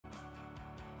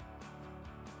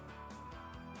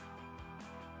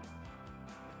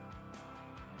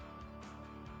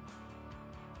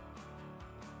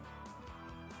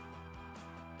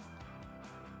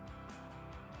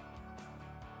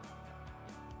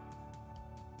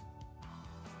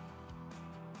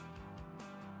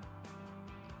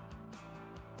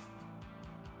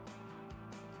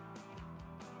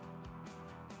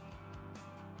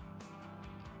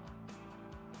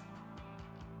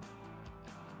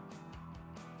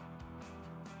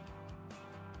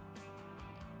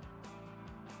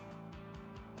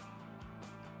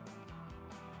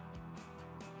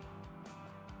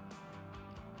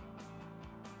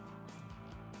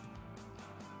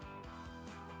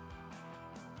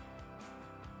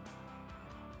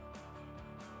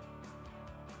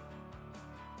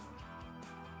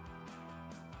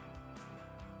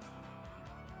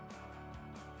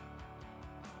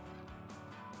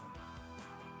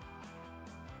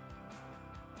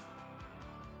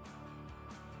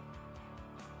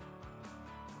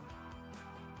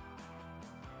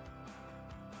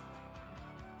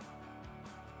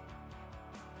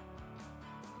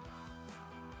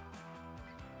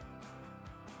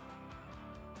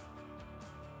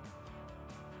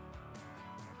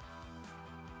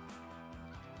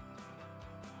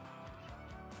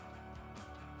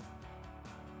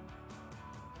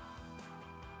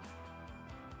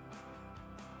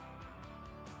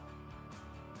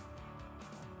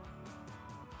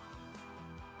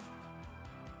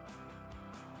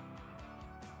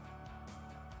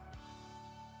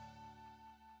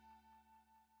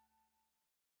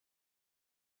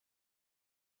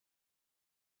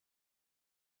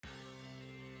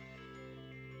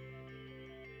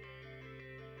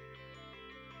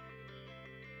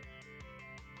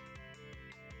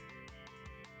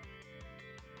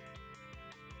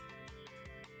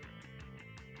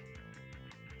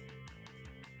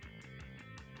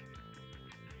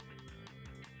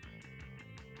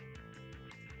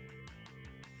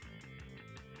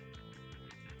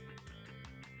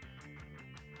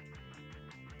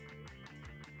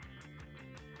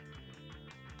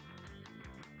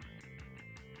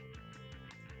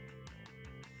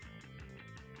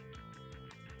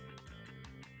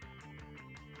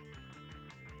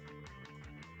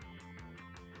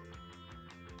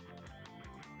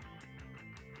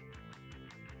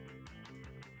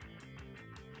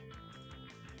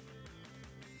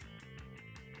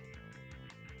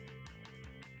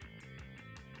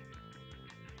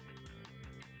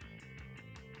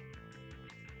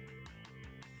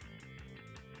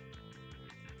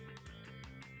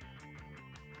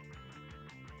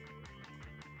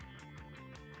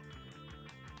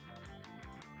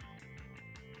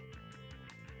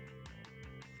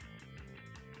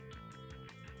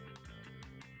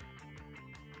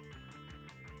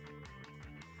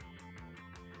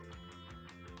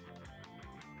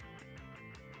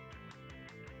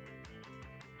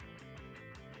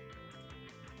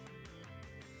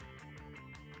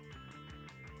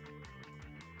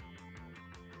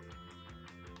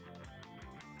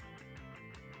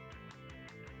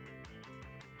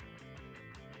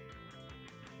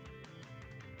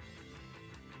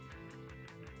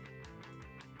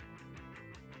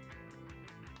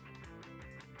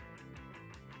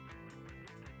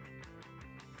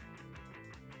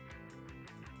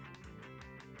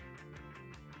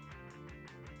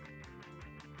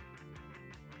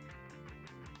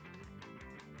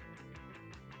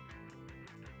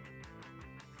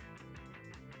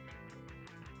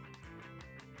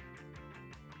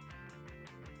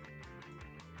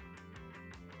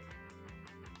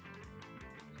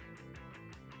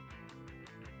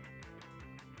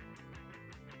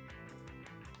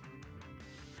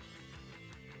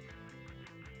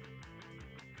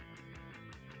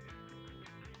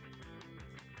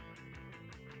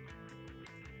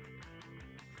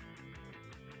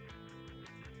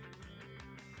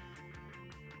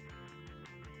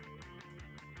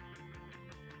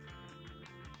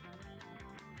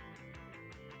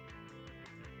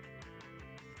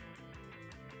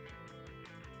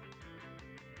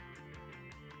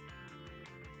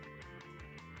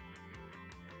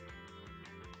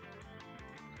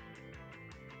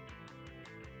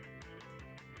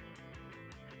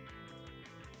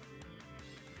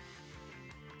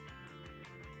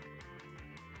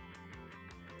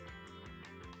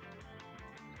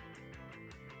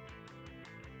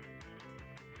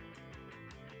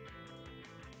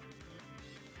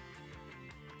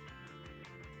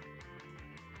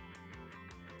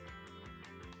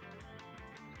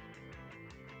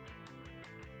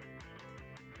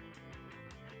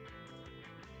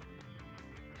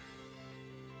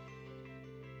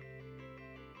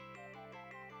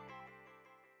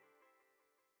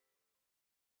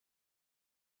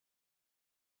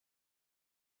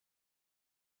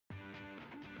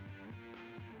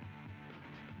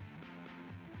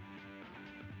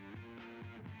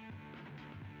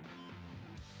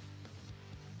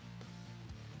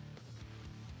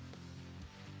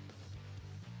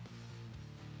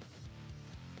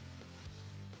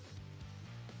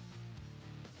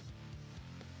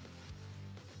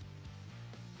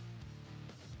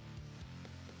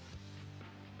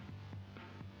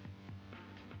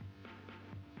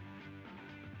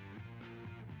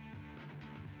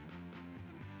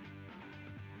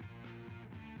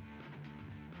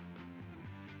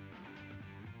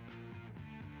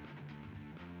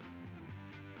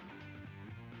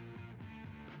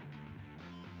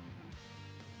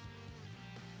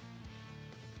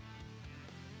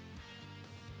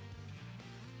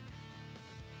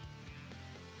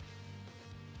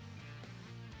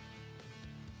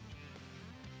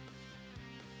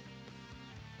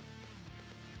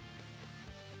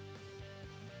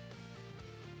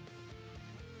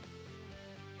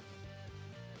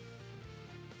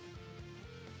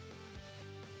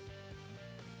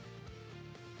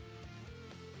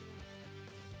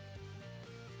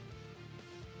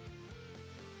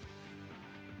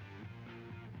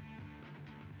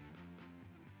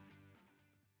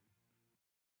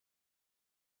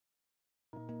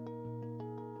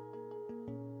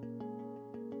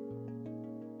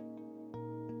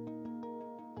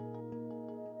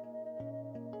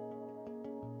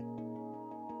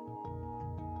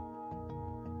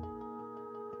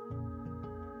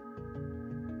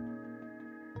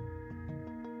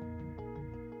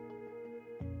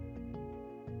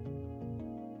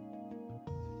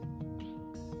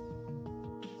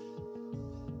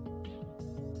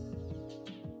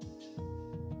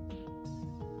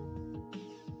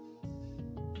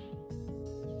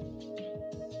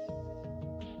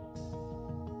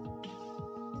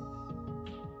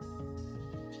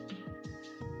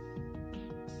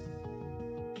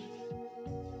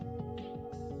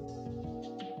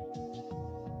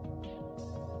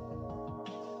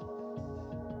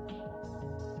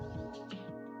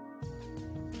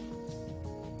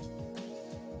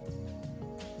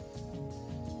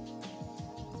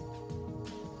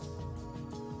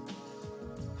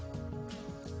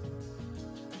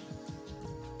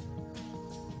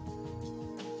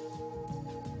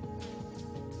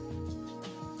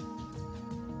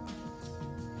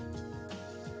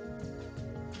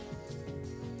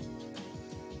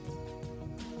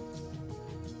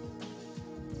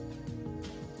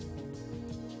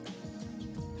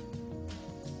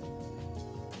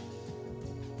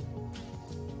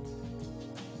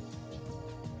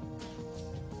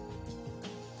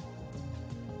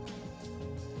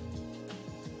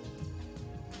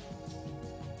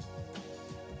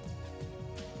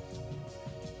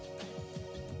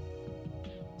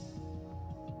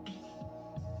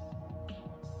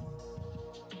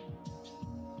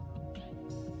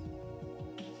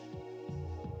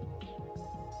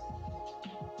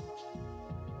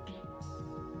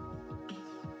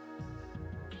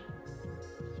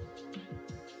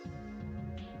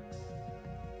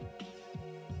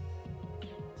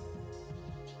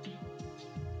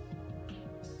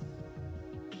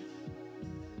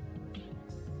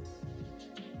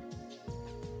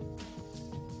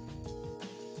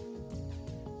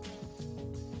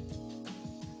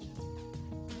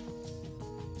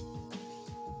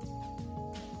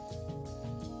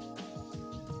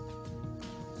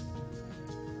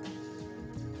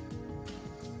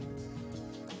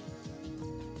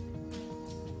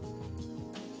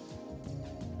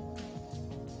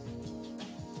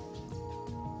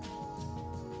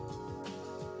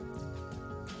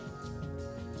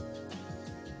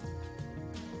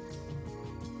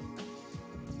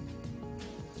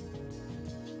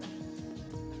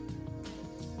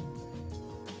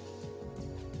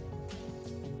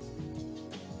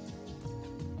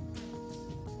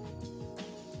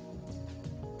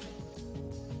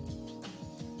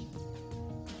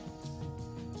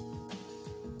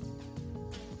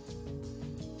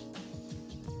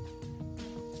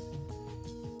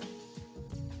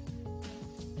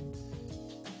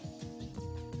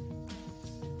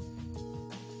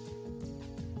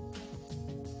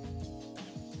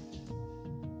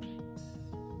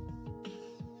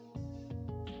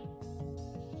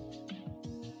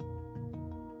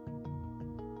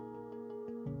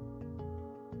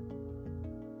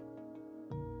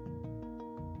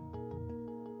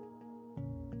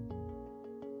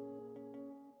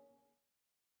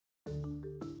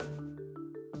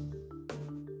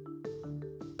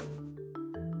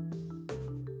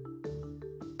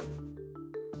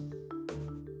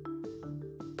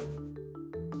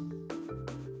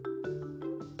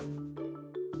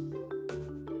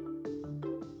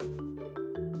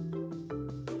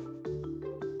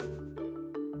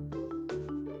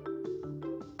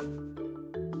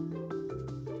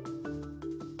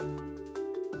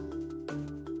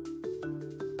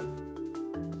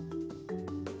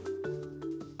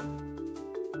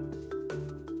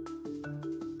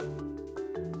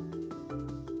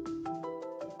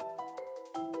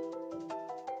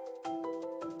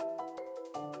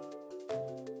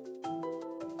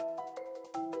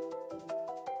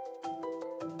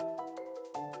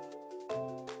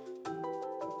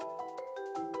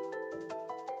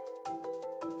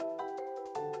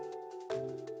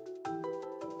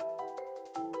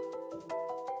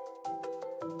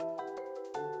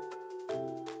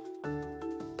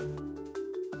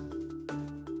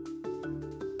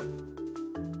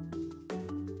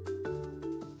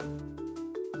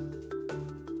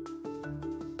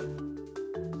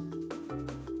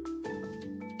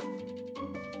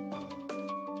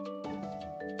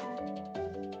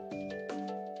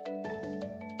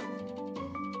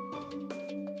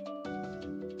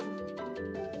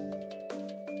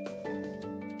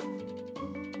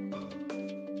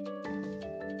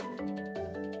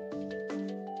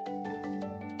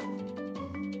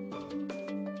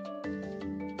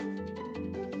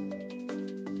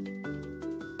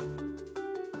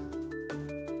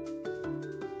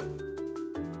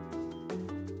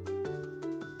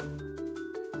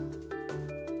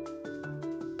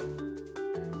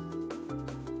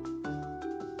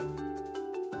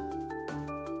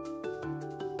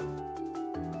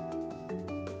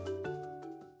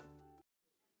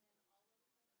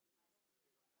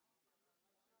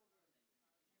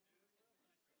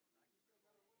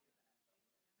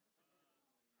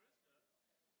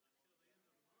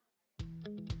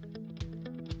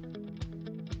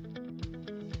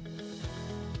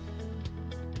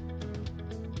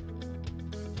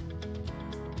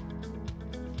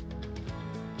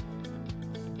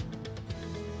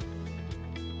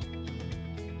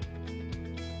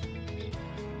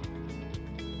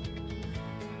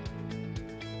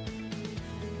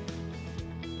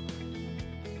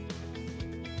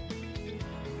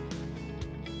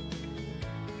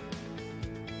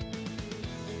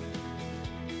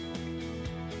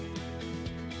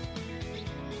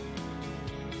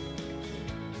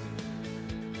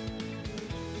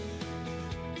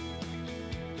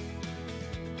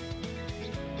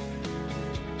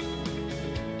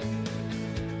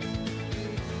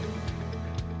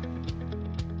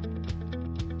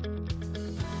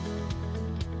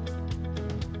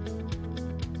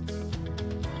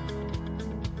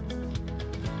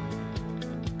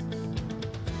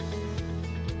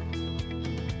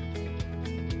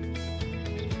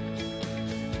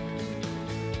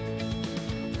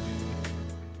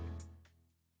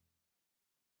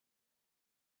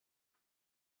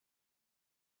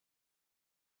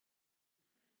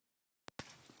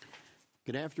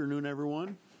Good afternoon,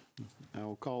 everyone. I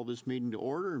will call this meeting to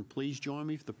order, and please join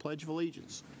me for the Pledge of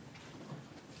Allegiance.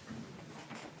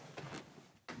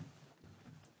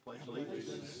 Pledge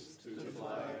allegiance to the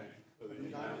flag of the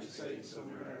United States of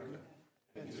America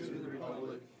and to the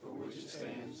republic for which it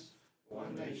stands,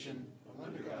 one nation,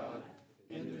 under God,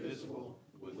 indivisible,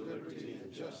 with liberty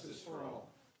and justice for all.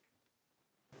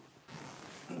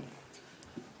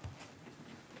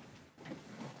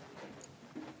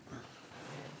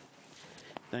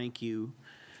 Thank you.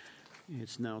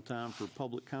 It's now time for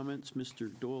public comments. Mr.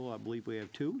 Doyle, I believe we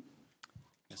have two.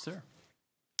 Yes, sir.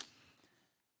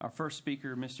 Our first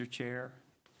speaker, Mr. Chair,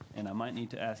 and I might need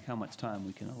to ask how much time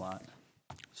we can allot.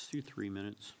 Let's do 3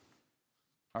 minutes.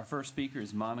 Our first speaker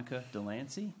is Monica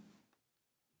Delancey.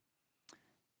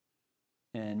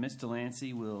 And Ms.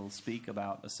 Delancey will speak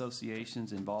about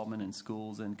associations' involvement in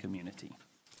schools and community.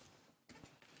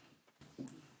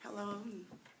 Hello,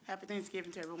 happy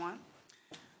Thanksgiving to everyone.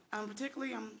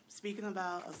 Particularly, I'm speaking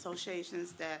about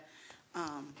associations that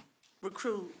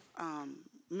recruit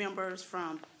members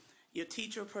from your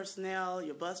teacher personnel,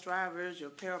 your bus drivers, your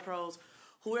parapros,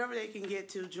 whoever they can get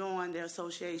to join their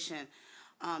association.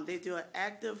 They do an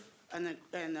active and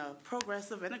a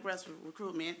progressive and aggressive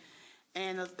recruitment,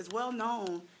 and it's well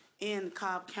known in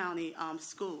Cobb County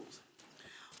schools.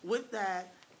 With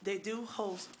that, they do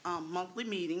host monthly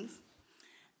meetings,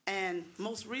 and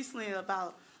most recently,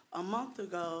 about a month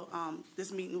ago,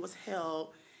 this meeting was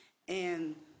held,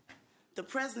 and the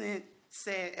president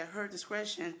said at her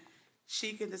discretion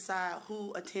she can decide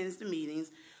who attends the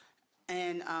meetings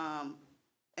and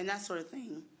that sort of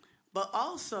thing. But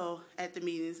also at the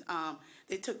meetings,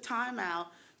 they took time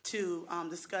out to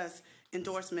discuss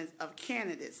endorsements of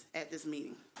candidates at this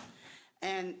meeting.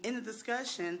 And in the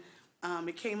discussion,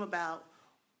 it came about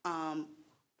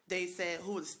they said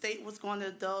who the state was going to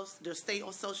endorse, their state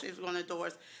association was going to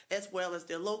endorse, as well as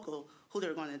their local, who they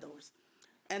were going to endorse.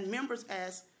 And members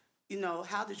asked,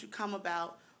 how did you come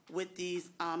about with these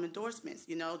endorsements?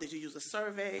 Did you use a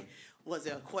survey? Was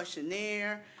there a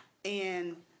questionnaire?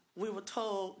 And we were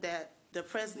told that the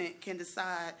president can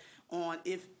decide on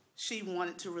if she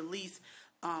wanted to release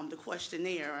the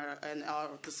questionnaire or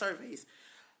the surveys.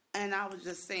 And I was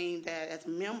just saying that as a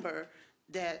member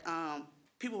that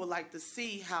people would like to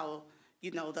see how,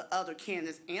 the other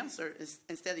candidates answer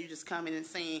instead of you just coming and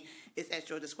saying it's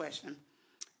at your discretion.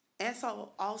 And so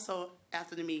also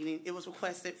after the meeting, it was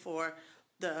requested for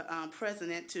the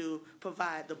president to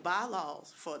provide the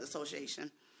bylaws for the association.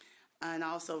 And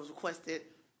also was requested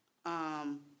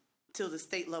to the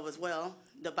state level as well.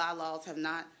 The bylaws have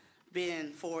not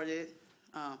been forwarded.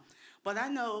 But I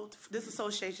know this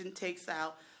association takes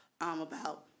out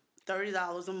about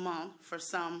 $30 a month for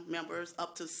some members,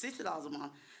 up to $60 a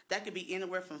month. That could be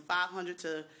anywhere from $500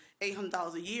 to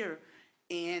 $800 a year,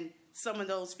 and some of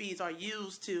those fees are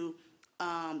used to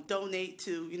donate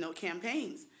to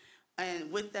campaigns.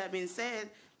 And with that being said,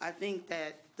 I think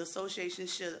that the association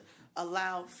should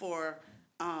allow for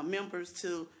members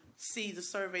to see the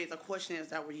surveys or questionnaires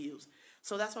that were used.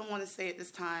 So that's what I want to say at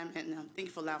this time, and thank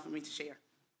you for allowing for me to share.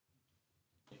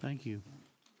 Thank you.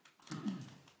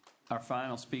 Our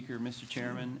final speaker, Mr.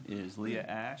 Chairman, is Leah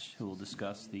Ash, who will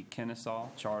discuss the Kennesaw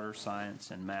Charter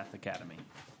Science and Math Academy.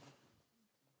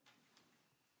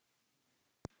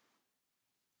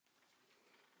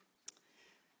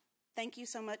 Thank you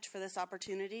so much for this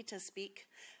opportunity to speak.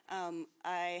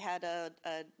 I had a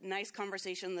nice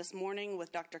conversation this morning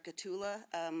with Dr. Katula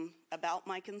about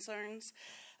my concerns.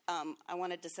 I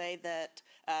wanted to say that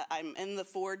I'm in the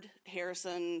Ford,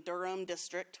 Harrison, Durham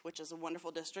district, which is a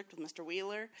wonderful district with Mr.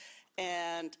 Wheeler.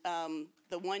 And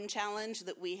the one challenge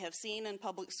that we have seen in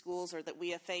public schools, or that we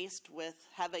have faced with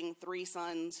having 3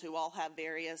 sons who all have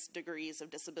various degrees of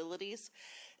disabilities,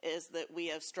 is that we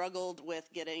have struggled with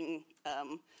getting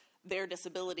their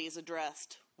disabilities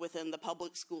addressed within the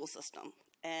public school system.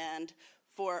 And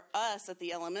for us at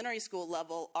the elementary school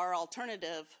level, our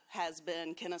alternative has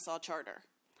been Kennesaw Charter.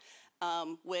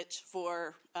 Which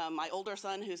for my older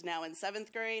son, who's now in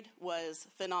 7th grade, was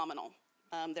phenomenal.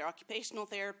 Their occupational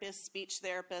therapists, speech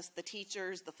therapists, the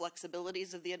teachers, the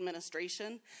flexibilities of the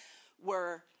administration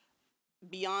were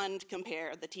beyond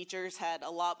compare. The teachers had a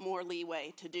lot more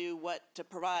leeway to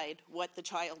provide what the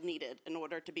child needed in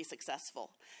order to be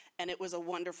successful. And it was a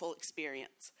wonderful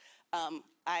experience.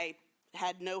 I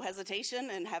had no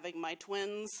hesitation in having my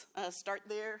twins start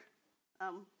there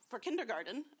for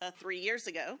kindergarten 3 years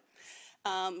ago.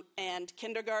 And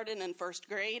kindergarten and 1st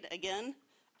grade, again,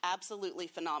 absolutely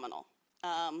phenomenal.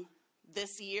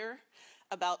 This year,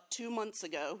 about 2 months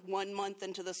ago, 1 month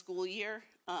into the school year,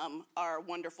 our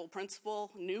wonderful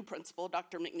principal, new principal,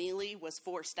 Dr. McNeely, was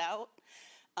forced out.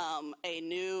 A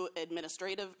new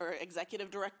administrative or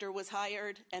executive director was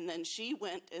hired, and then she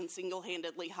went and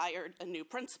single-handedly hired a new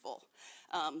principal.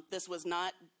 This was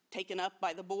not taken up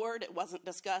by the board. It wasn't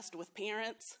discussed with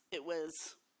parents. It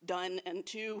was done in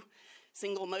 2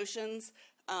 single motions,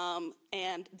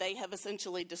 and they have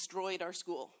essentially destroyed our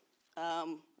school.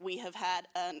 We have had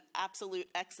an absolute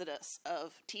exodus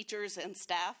of teachers and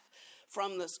staff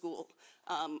from the school.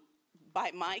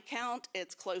 By my count,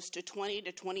 it's close to 20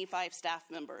 to 25 staff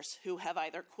members who have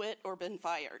either quit or been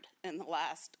fired in the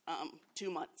last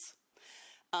 2 months.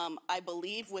 I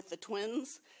believe with the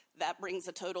twins, that brings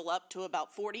a total up to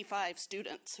about 45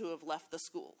 students who have left the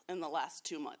school in the last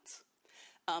 2 months.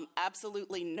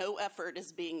 Absolutely no effort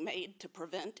is being made to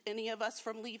prevent any of us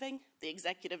from leaving. The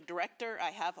executive director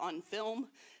I have on film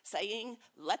saying,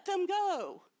 let them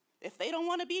go. If they don't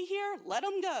want to be here, let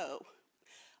them go.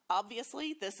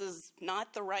 Obviously, this is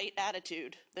not the right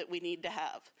attitude that we need to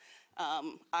have.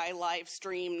 I live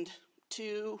streamed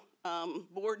 2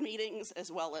 board meetings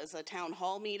as well as a town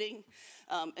hall meeting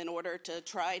in order to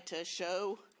try to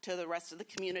show to the rest of the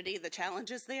community the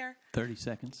challenges there. 30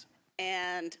 seconds.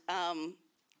 And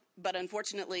but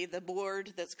unfortunately, the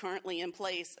board that's currently in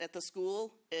place at the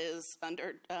school is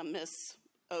under Ms.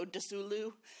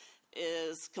 Odesulu,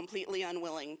 is completely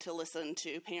unwilling to listen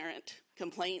to parent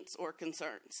complaints or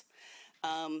concerns.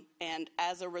 And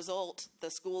as a result, the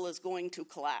school is going to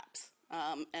collapse,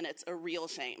 and it's a real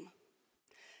shame.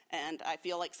 And I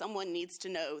feel like someone needs to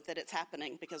know that it's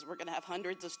happening because we're going to have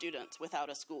hundreds of students without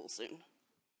a school soon.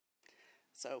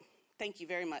 So thank you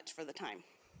very much for the time.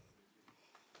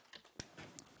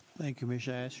 Thank you, Ms.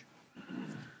 Ash.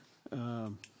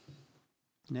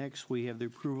 Next, we have the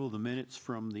approval of the minutes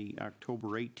from the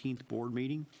October 18th board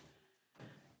meeting.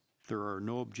 There are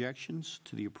no objections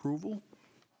to the approval.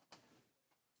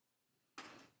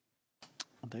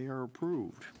 They are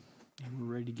approved. And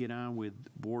we're ready to get on with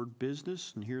board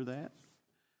business and hear that.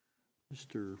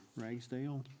 Mr.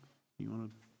 Ragsdale, you want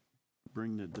to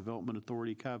bring the Development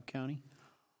Authority Cobb County?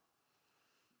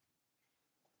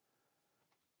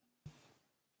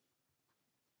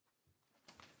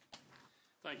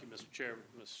 Thank you, Mr. Chairman,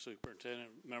 Mr. Superintendent,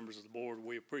 members of the board.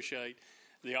 We appreciate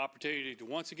the opportunity to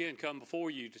once again come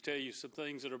before you to tell you some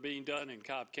things that are being done in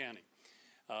Cobb County.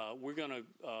 We're going to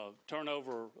turn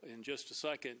over in just a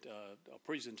second a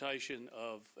presentation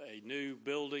of a new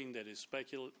building that is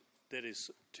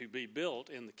to be built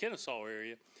in the Kennesaw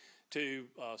area to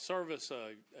service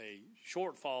a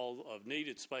shortfall of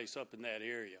needed space up in that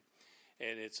area.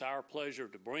 And it's our pleasure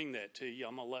to bring that to you.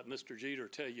 I'm going to let Mr. Jeter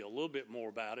tell you a little bit more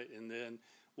about it, and then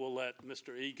we'll let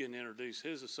Mr. Egan introduce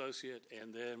his associate,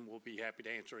 and then we'll be happy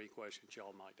to answer any questions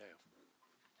y'all might have.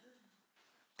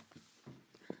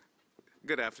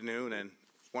 Good afternoon, and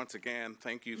once again,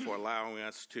 thank you for allowing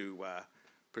us to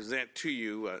present to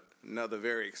you another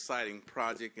very exciting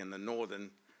project in the northern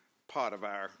part of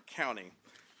our county.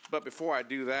 But before I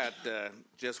do that,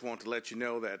 just want to let you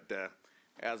know that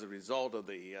as a result of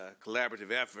the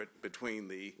collaborative effort between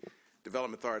the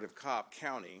Development Authority of Cobb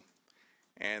County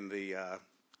and the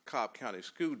Cobb County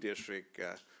School District,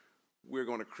 we're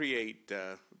going to create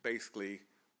basically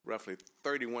roughly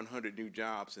 3,100 new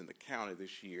jobs in the county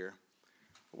this year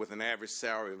with an average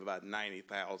salary of about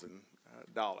 $90,000.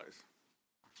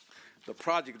 The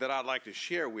project that I'd like to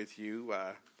share with you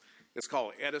is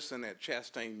called Edison at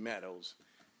Chastain Meadows.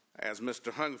 As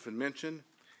Mr. Hungerford mentioned,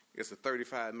 it's a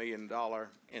 $35 million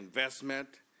investment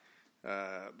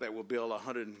that will build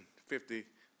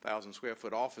 150,000 square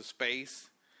foot office space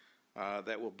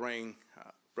that will bring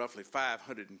roughly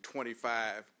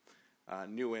 525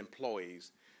 new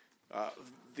employees.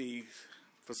 The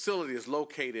facility is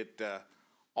located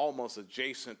almost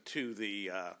adjacent to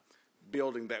the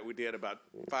building that we did about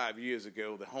 5 years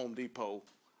ago, the Home Depot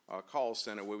call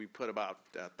center, where we put about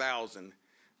 1,000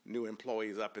 new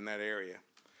employees up in that area.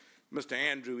 Mr.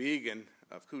 Andrew Egan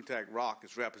of Kutak Rock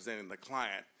is representing the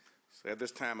client. So at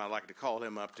this time, I'd like to call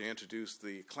him up to introduce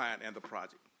the client and the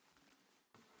project.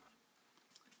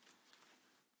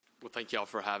 Well, thank y'all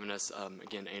for having us.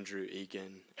 Again, Andrew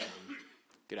Egan.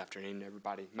 Good afternoon,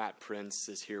 everybody. Matt Prince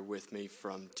is here with me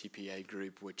from TPA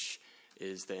Group, which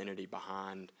is the entity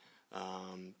behind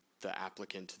the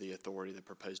applicant to the authority, the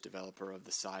proposed developer of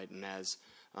the site. And as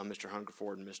Mr.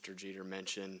 Hungerford and Mr. Jeter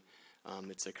mentioned,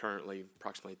 it's a currently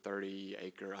approximately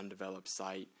 30-acre undeveloped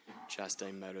site,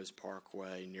 Chastain Meadows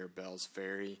Parkway near Bells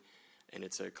Ferry, and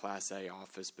it's a Class A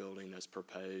office building that's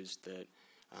proposed that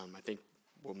I think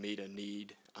will meet a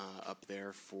need up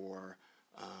there for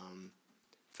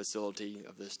facility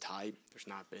of this type. There's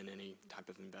not been any type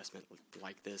of investment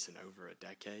like this in over a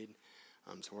decade,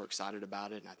 so we're excited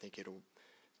about it, and I think it'll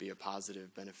be a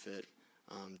positive benefit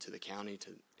to the county,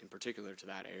 in particular to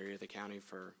that area of the county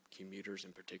for commuters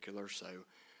in particular, so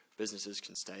businesses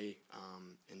can stay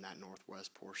in that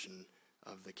northwest portion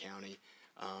of the county.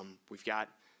 We've got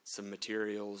some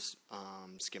materials,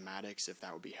 schematics, if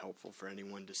that would be helpful for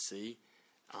anyone to see.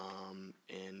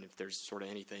 And if there's sort of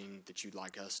anything that you'd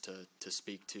like us to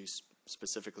speak to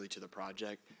specifically to the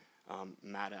project,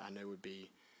 Matt, I know, would be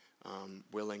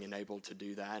willing and able to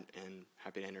do that, and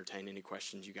happy to entertain any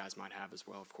questions you guys might have as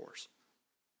well, of course.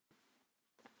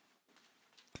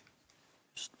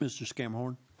 Mr.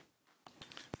 Scamhorn.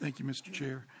 Thank you, Mr.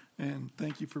 Chair, and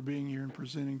thank you for being here and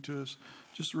presenting to us.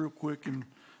 Just real quick,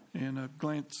 and I've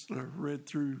glanced or read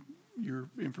through your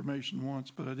information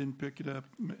once, but I didn't pick it up.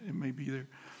 It may be there.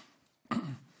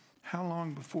 How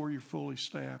long before you're fully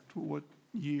staffed? What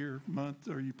year, month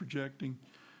are you projecting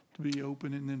to be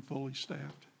open and then fully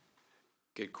staffed?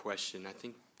 Good question. I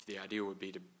think the idea would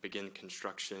be to begin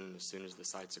construction as soon as the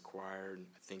site's acquired.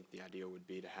 I think the idea would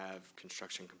be to have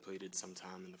construction completed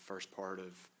sometime in the first part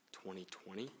of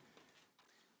 2020.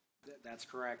 That's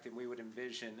correct, and we would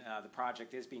envision the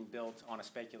project is being built on a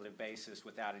speculative basis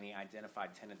without any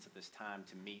identified tenants at this time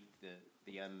to meet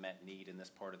the unmet need in this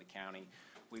part of the county.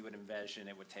 We would envision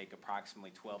it would take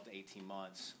approximately 12 to 18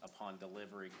 months upon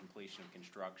delivery, completion of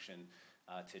construction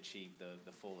to achieve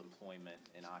the full employment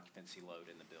and occupancy load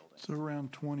in the building. So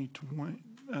around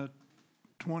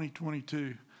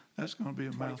 2022, that's going to be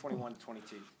a mouthful. 2021,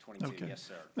 22, Okay. Yes,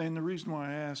 sir. And the reason why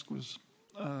I asked was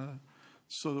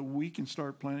so that we can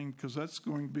start planning, because that's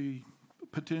going to be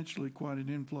potentially quite an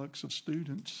influx of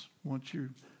students once you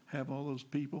have all those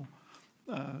people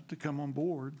to come on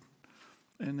board.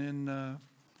 And then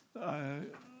I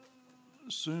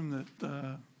assume that,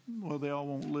 well, they all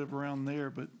won't live around there,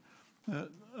 but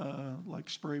like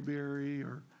Sprayberry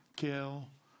or Kell,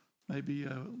 maybe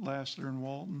Lassiter and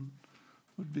Walton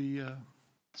would be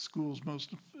schools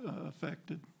most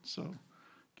affected. So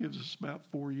it gives us about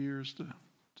 4 years to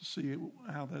see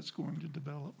how that's going to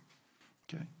develop.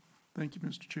 Okay. Thank you,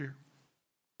 Mr. Chair.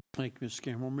 Thank you, Mr.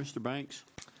 Scamhorn. Mr. Banks.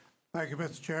 Thank you,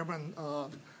 Mr. Chairman.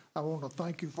 I want to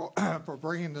thank you for for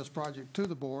bringing this project to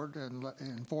the board and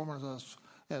informing us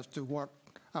as to what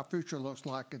our future looks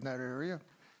like in that area.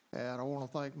 And I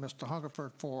want to thank Mr.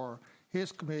 Hungerford for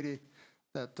his committee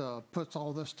that puts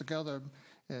all this together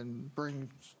and brings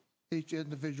each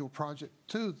individual project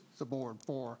to the board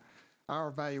for our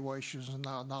evaluations and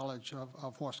our knowledge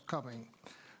of what's coming.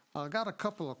 I got a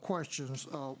couple of questions.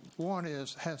 One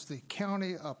is, has the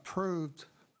county approved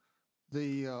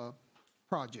the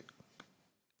project?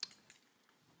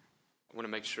 I want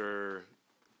to make sure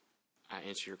I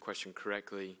answer your question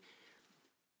correctly.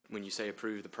 When you say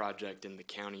approve the project and the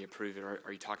county approve it, are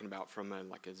you talking about from a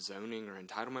zoning or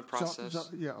entitlement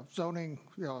process? Zoning.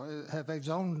 Have they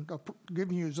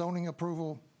given you zoning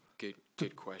approval?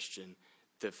 Good question.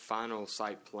 The final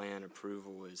site plan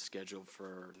approval is scheduled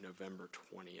for November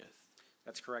 20th.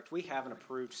 That's correct. We have an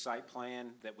approved site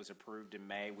plan that was approved in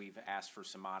May. We've asked for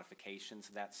some modifications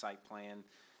to that site plan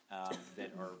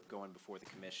that are going before the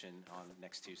commission on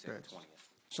next Tuesday, the 20th.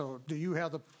 So do you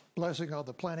have the blessing of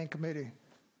the planning committee?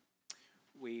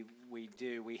 We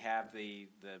do. We have the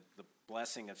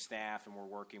blessing of staff, and we're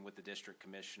working with the district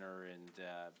commissioner and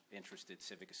interested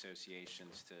civic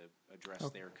associations to address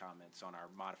their comments on our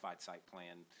modified site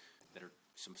plan that are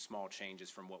some small changes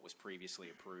from what was previously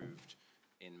approved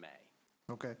in May.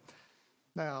 Okay.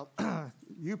 Now,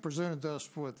 you presented us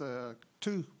with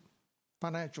two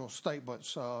financial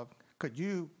statements. Could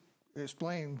you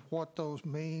explain what those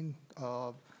mean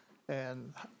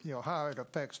and how it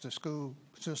affects the school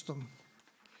system?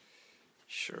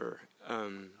 Sure.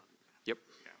 Yep.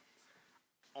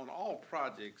 On all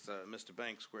projects, Mr.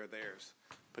 Banks, where there's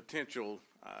potential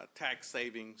tax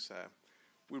savings,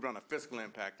 we run a fiscal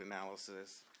impact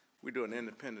analysis. We do an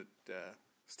independent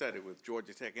study with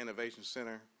Georgia Tech Innovation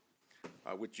Center,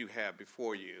 which you have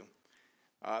before you.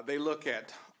 They look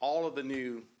at all of the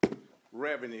new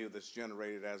revenue that's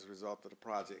generated as a result of the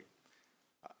project,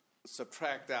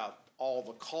 subtract out all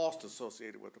the costs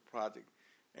associated with the project,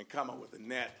 and come up with a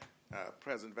net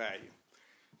present value.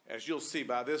 As you'll see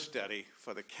by this study,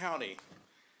 for the county,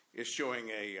 it's showing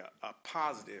a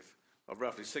positive of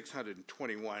roughly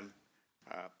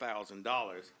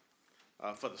 $621,000.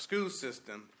 For the school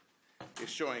system, it's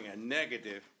showing a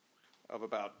negative of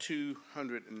about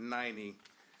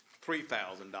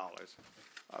 $293,000.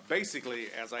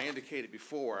 Basically, as I indicated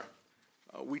before,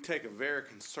 we take a very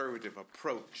conservative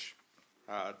approach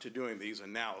to doing these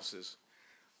analyses.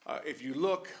 If you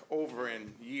look over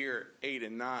in year 8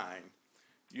 and 9,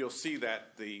 you'll see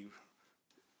that the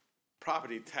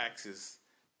property taxes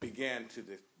began to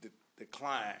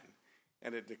decline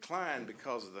and it declined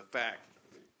because of the fact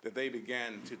that they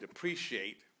began to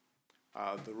depreciate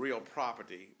the real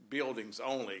property, buildings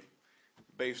only,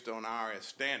 based on IRS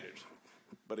standards.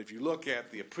 But if you look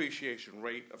at the appreciation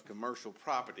rate of commercial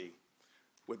property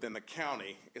within the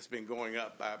county, it's been going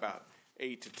up by about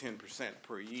 8 to 10%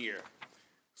 per year.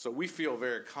 So we feel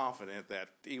very confident that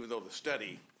even though the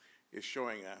study is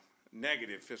showing a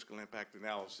negative fiscal impact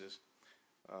analysis,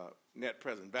 net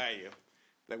present value,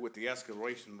 that with the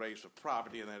escalation rates of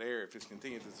property in that area, if it's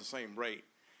continued at the same rate,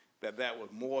 that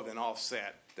would more than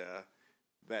offset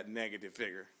that negative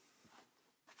figure.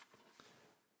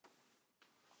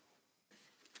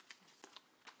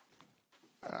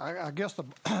 I guess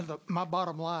my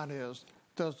bottom line is,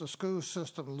 does the school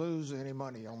system lose any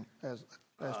money on as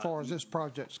far as this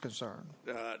project's concerned?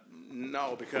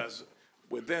 No, because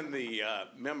within the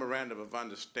memorandum of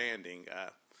understanding,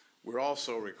 we're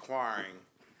also requiring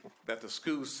that the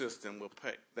school system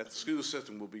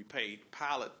will be paid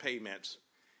pilot payments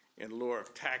in lieu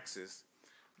of taxes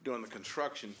during the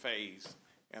construction phase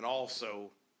and also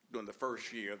during the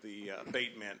first year of the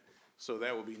abatement. So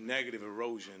that will be negative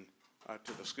erosion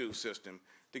to the school system.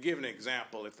 To give an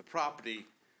example, if the property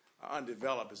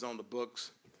undeveloped is on the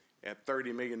books at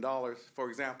 $30 million, for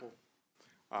example,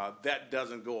 that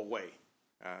doesn't go away.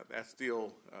 That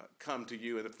still come to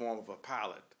you in the form of a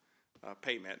pilot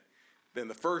payment. Then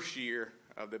the first year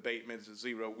of the abatement is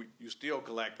zero. You still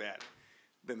collect that.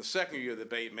 Then the second year of the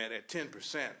abatement at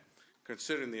 10%,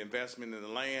 considering the investment in the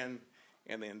land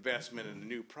and the investment in the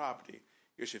new property,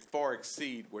 it should far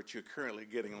exceed what you're currently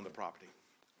getting on the property.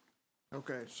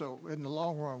 Okay, so in the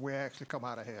long run, we actually come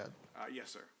out ahead.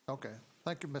 Yes, sir. Okay.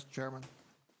 Thank you, Mr. Chairman.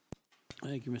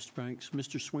 Thank you, Mr. Banks.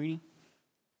 Mr. Sweeney?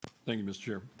 Thank you, Mr.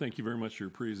 Chair. Thank you very much for your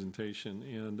presentation.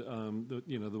 And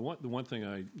the one thing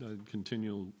I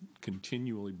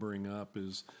continually bring up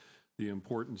is the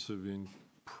importance of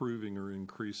improving or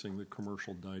increasing the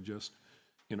commercial digest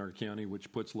in our county,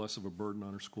 which puts less of a burden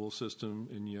on our school system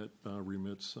and yet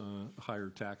remits higher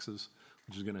taxes,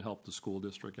 which is going to help the school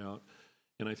district out.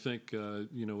 And I think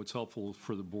it's helpful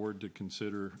for the board to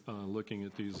consider looking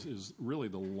at these is really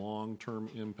the long-term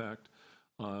impact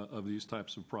of these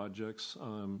types of projects.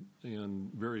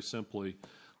 And very simply,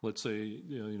 let's say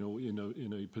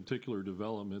in a particular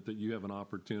development that you have an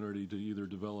opportunity to either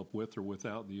develop with or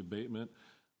without the abatement.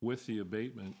 With the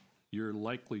abatement, you're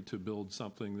likely to build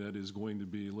something that is going to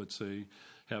be, let's say,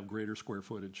 have greater square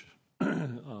footage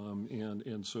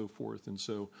and so forth. And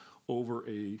so over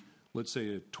let's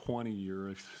say a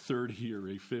 20-year, a 30-year,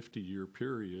 a 50-year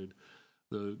period,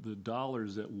 the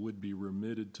dollars that would be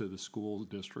remitted to the school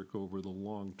district over the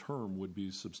long term would be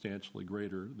substantially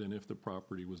greater than if the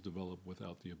property was developed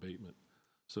without the abatement.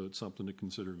 So it's something to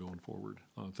consider going forward.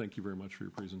 Thank you very much for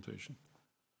your presentation.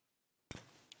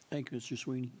 Thank you, Mr.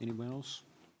 Sweeney. Anyone else?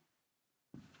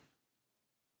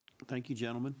 Thank you,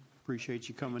 gentlemen. Appreciate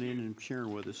you coming in and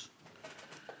sharing with us.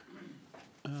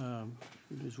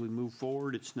 As we move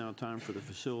forward, it's now time for the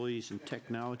Facilities and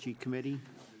Technology Committee.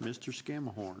 Mr.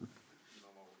 Scamahorn.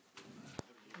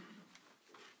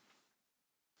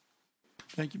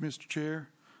 Thank you, Mr. Chair.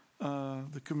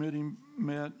 The committee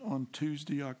met on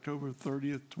Tuesday, October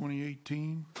 30th,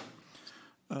 2018.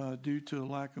 Due to a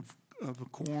lack of a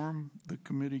quorum, the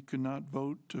committee could not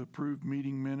vote to approve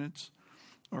meeting minutes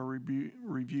or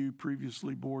review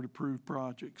previously board-approved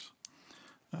projects.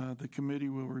 The committee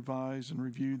will revise and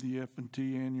review the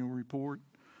F&T annual report,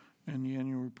 and the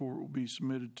annual report will be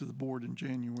submitted to the board in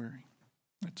January.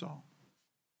 That's all.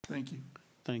 Thank you.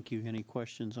 Thank you. Any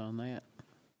questions on that?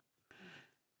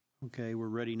 Okay, we're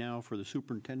ready now for the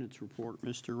superintendent's report.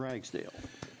 Mr. Ragsdale.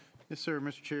 Yes, sir.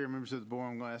 Mr. Chair, members of the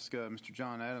board, I'm going to ask Mr.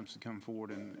 John Adams to come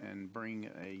forward and bring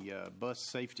a bus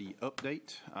safety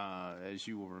update. As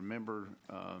you will remember,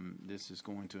 this is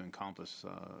going to encompass,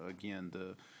 again,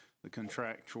 the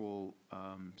contractual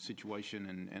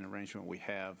situation and arrangement we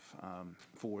have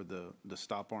for the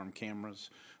stop arm cameras.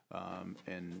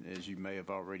 And as you may have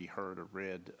already heard or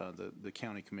read, the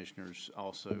county commissioners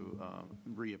also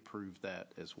reapproved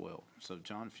that as well. So,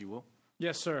 John, if you will.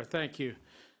 Yes, sir. Thank you.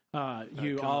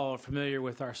 You all are familiar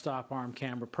with our stop arm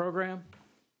camera program?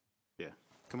 Yeah.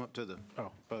 Come up to the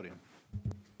podium.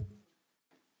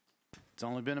 It's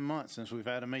only been a month since we've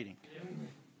had a meeting.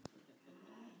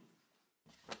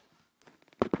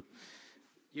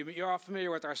 You're all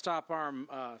familiar with our stop arm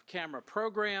camera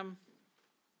program,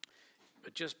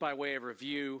 but just by way of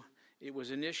review, it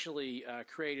was initially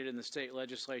created in the state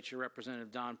legislature.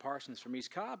 Representative Don Parsons from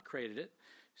East Cobb created it.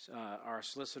 Our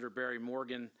solicitor, Barry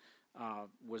Morgan,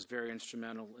 was very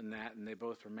instrumental in that, and they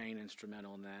both remain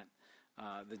instrumental in that.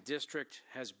 The district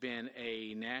has been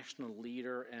a national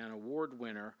leader and award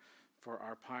winner for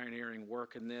our pioneering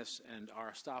work in this, and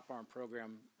our Stop Arm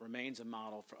program remains a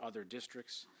model for other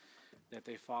districts that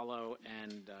they follow,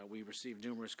 and we receive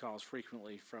numerous calls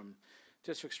frequently from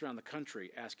districts around the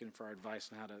country asking for our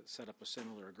advice on how to set up a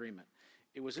similar agreement.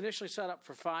 It was initially set up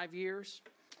for 5 years,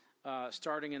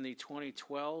 starting in the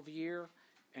 2012 year,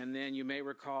 and then you may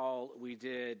recall we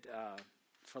did,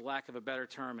 for lack of a better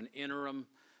term, an interim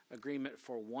agreement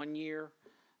for 1 year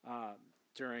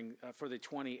for the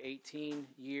 2018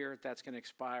 year. That's going to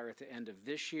expire at the end of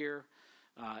this year.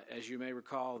 As you may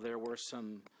recall, there were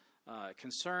some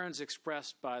concerns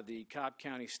expressed by the Cobb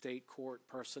County State Court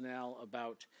personnel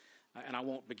about, and I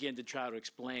won't begin to try to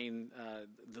explain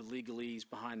the legalese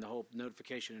behind the whole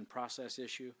notification and process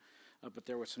issue, but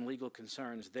there were some legal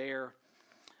concerns there.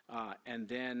 And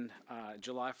then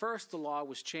July 1st, the law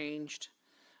was changed,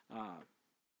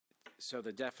 so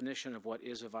the definition of what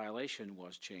is a violation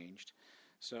was changed.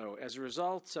 So as a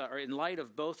result, or in light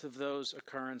of both of those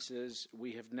occurrences,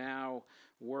 we have now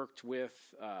worked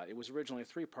with, it was originally a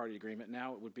 3-party agreement,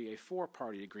 now it would be a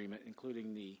 4-party agreement,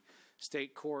 including the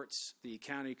state courts, the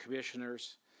county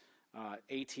commissioners,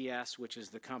 ATS, which is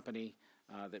the company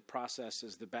that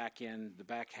processes the back end, the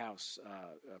back house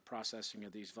processing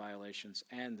of these violations,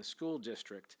 and the school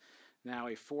district, now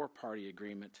a 4-party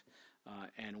agreement,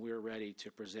 and we're ready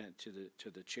to present to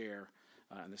the chair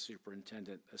and the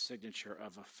superintendent a signature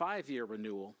of a 5-year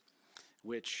renewal,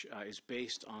 which is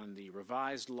based on the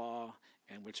revised law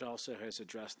and which also has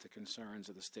addressed the concerns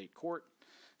of the state court,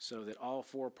 so that all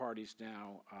 4 parties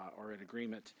now are in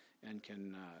agreement and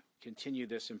can continue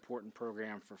this important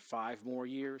program for 5 more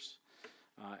years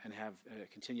and have a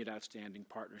continued outstanding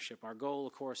partnership. Our goal,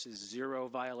 of course, is 0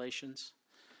 violations.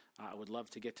 I would love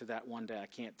to get to that one day. I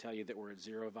can't tell you that we're at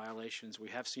 0 violations. We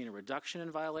have seen a reduction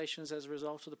in violations as a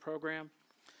result of the program.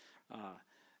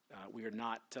 We are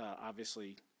not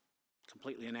obviously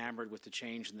completely enamored with the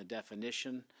change in the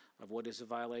definition of what is a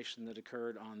violation that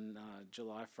occurred on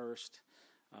July 1st,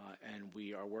 and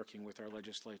we are working with our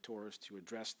legislators to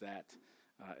address that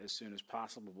as soon as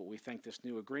possible. But we think this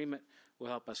new agreement will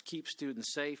help us keep students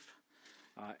safe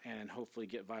and hopefully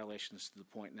get violations to the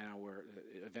point now where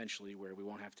eventually where we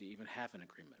won't have to even have an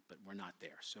agreement, but we're not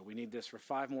there. So we need this for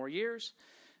 5 more years.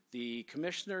 The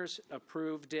commissioners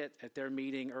approved it at their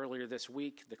meeting earlier this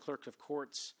week. The clerk of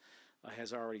courts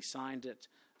has already signed it.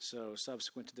 So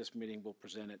subsequent to this meeting, we'll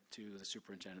present it to the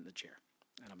superintendent and the chair.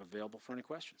 And I'm available for any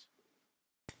questions.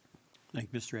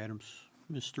 Thank you, Mr. Adams.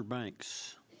 Mr.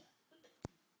 Banks.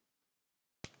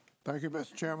 Thank you,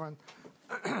 Mr. Chairman.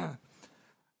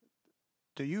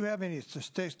 Do you have any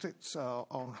statistics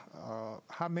on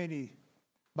how many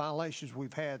violations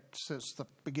we've had since the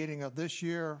beginning of this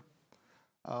year?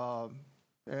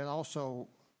 And also,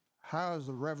 how is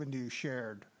the revenue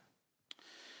shared?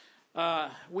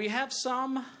 We have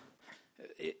some.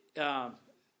 The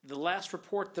last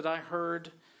report that I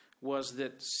heard was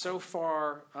that so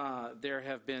far there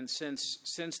have been,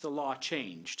 since the law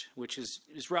changed, which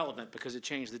is relevant because it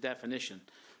changed the definition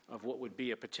of what would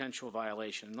be a potential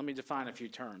violation. Let me define a few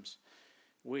terms.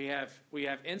 We have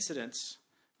incidents,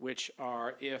 which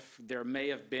are if there may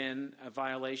have been a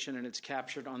violation and it's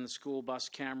captured on the school bus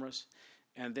cameras,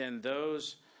 and then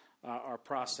those are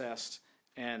processed,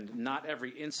 and not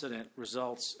every incident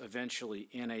results eventually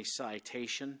in a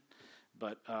citation.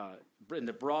 But in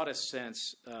the broadest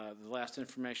sense, the last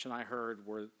information I heard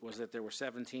was that there were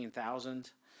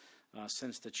 17,000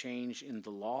 since the change in the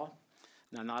law.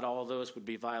 Now, not all of those would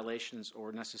be violations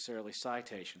or necessarily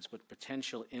citations, but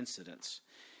potential incidents.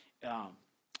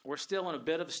 We're still in a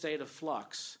bit of a state of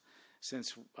flux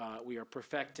since we are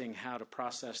perfecting how to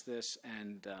process this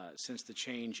and since the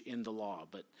change in the law.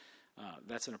 But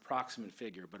that's an approximate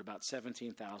figure, but about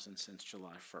 17,000 since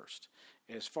July 1st.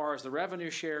 As far as the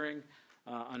revenue sharing,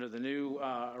 under the new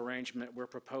arrangement we're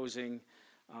proposing,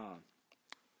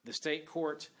 the state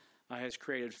court has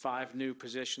created 5 new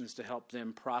positions to help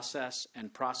them process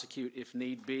and prosecute, if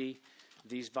need be,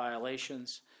 these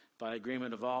violations. By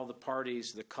agreement of all the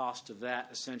parties, the cost of that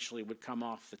essentially would come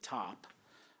off the top.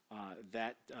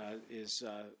 That is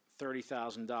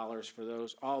 $30,000 for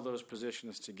all those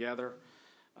positions together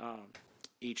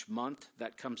each month.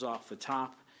 That comes off the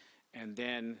top. And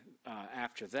then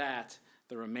after that,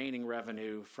 the remaining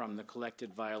revenue from the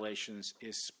collected violations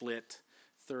is split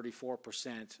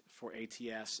 34% for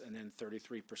ATS and then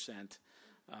 33%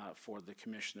 for the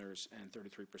commissioners and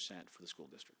 33% for the school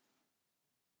district.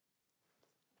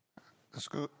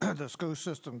 The school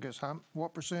system gets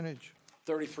what percentage?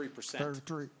 33%.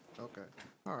 33. Okay.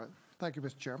 All right. Thank you,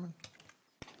 Mr. Chairman.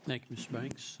 Thank you, Mr.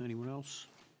 Banks. Anyone else?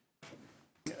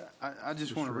 I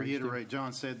just want to reiterate,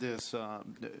 John said this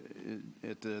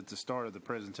at the start of the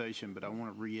presentation, but I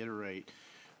want to reiterate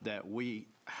that we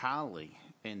highly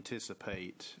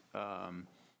anticipate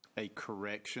a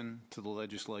correction to the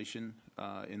legislation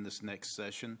in this next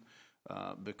session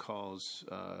because,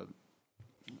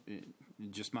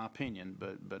 just my opinion,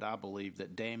 but I believe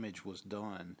that damage was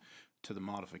done to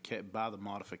the by the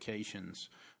modifications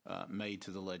made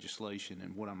to the legislation.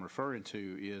 And what I'm referring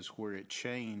to is where it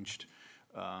changed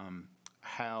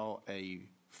how a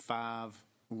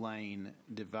 5-lane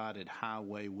divided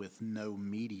highway with no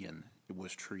median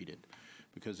was treated.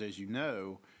 Because as you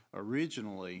know,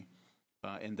 originally,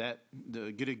 and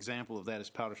the good example of that is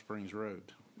Powder Springs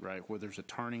Road, right, where there's a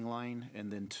turning lane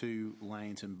and then 2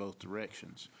 lanes in both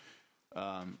directions.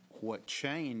 What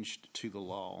changed to the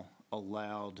law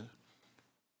allowed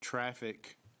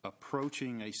traffic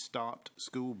approaching a stopped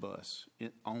school bus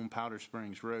on Powder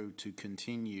Springs Road to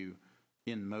continue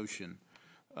in motion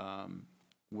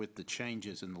with the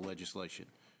changes in the legislation.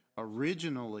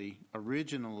 Originally,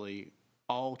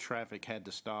 all traffic had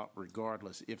to stop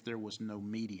regardless if there was no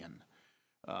median.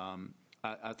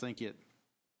 I think it,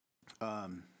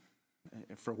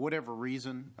 for whatever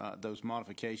reason, those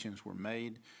modifications were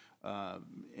made,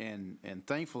 and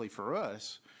thankfully for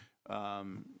us,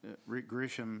 Rick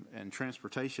Grisham and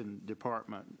Transportation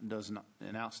Department does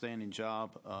an outstanding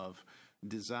job of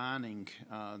designing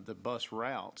the bus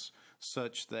routes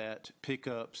such that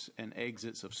pickups and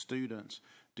exits of students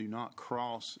do not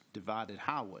cross divided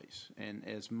highways. And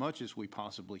as much as we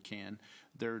possibly can,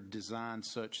 they're designed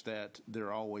such that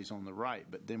they're always on the right.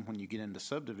 But then when you get into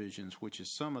subdivisions, which is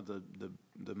some of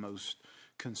the most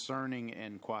concerning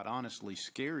and quite honestly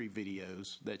scary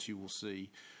videos that you will see,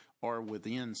 are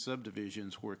within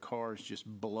subdivisions where cars just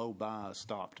blow by a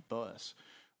stopped bus.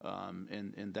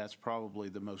 And that's probably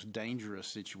the most dangerous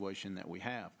situation that we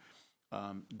have.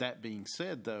 That being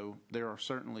said, though, there are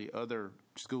certainly other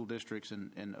school districts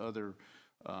and other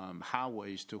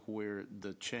highways to where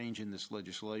the change in this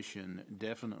legislation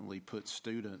definitely puts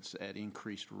students at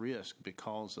increased risk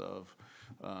because of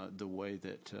the way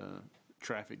that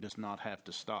traffic does not have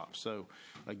to stop. So,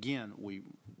 again, we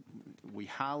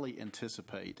highly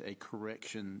anticipate a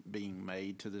correction being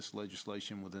made to this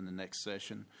legislation within the next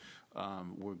session.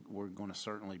 We're going to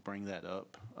certainly bring that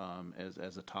up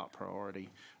as a top priority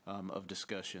of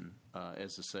discussion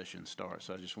as the session starts.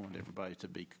 So I just wanted everybody to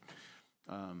be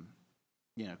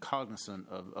cognizant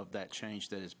of that change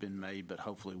that has been made, but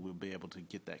hopefully we'll be able to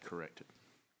get that corrected.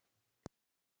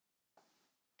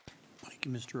 Thank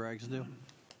you, Mr. Ragsdale.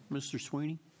 Mr.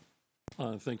 Sweeney?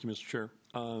 Thank you, Mr. Chair.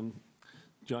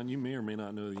 John, you may or may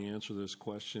not know the answer to this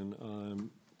question.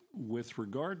 With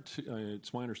regard to,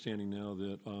 it's my understanding now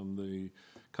that the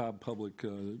Cobb Public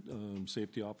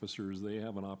Safety Officers, they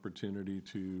have an opportunity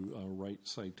to write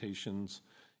citations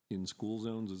in school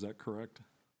zones. Is that correct?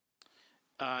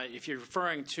 If you're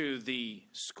referring to the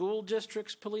school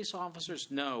district's police officers,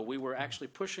 no. We were actually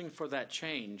pushing for that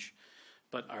change,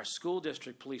 but our school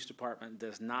district police department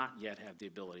does not yet have the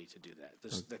ability to do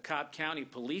that. The Cobb County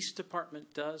Police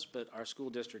Department does, but our school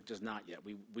district does not yet.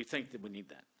 We think that we need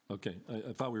that. Okay.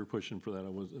 I thought we were pushing for that.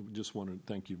 I just wanted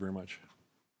to thank you very much.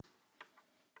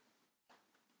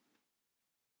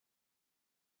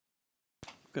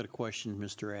 I've got a question,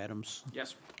 Mr. Adams.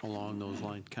 Yes. Along those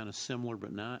lines, kind of similar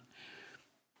but not.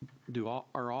 Do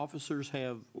our officers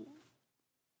have,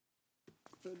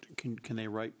 can they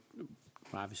write,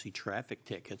 obviously, traffic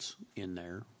tickets in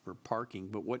there for parking,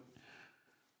 but what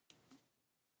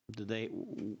do they,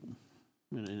 in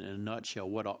a nutshell,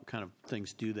 what kind of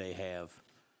things do they have?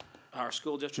 Our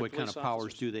school district what police kind of powers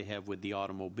officers? do they have with the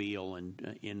automobile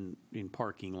and in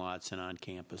parking lots and on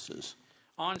campuses?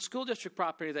 On school district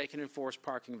property, they can enforce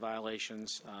parking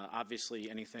violations, obviously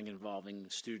anything involving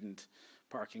student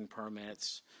parking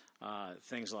permits,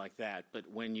 things like that. But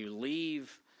when you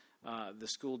leave the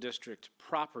school district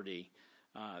property,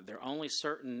 there are only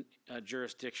certain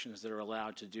jurisdictions that are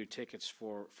allowed to do tickets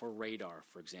for radar,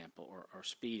 for example, or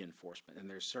speed enforcement, and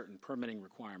there's certain permitting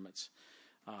requirements.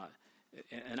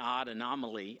 An odd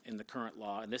anomaly in the current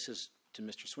law, and this is to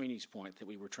Mr. Sweeney's point that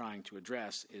we were trying to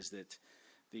address, is that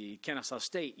the Kennesaw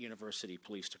State University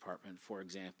Police Department, for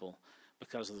example,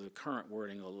 because of the current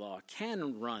wording of the law,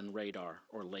 can run radar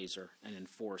or laser and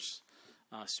enforce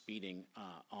speeding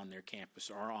on their campus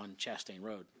or on Chastain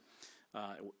Road.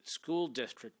 School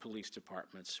district police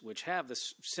departments, which have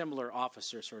this similar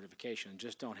officer certification,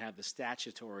 just don't have the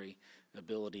statutory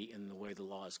ability in the way the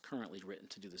law is currently written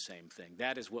to do the same thing.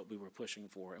 That is what we were pushing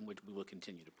for and which we will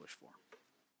continue to push for.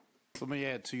 Let me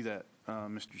add to that,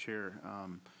 Mr. Chair.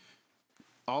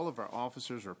 All of our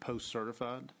officers are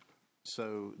post-certified,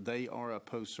 So they are a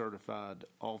post-certified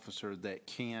officer that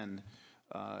can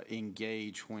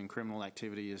engage when criminal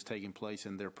activity is taking place,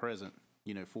 and they're present,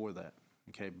 for that.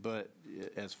 Okay, but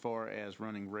as far as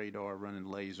running radar, running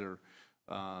laser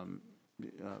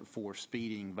for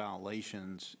speeding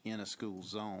violations in a school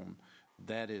zone,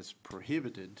 that is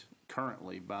prohibited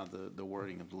currently by the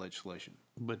wording of the legislation.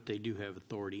 But they do have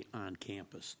authority on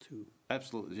campus to.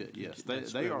 Absolutely, yes.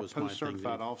 They are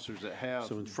post-certified officers that have.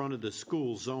 So in front of the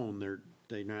school zone,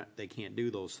 they can't do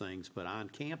those things, but on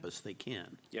campus they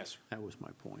can. Yes, sir. That was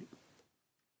my point.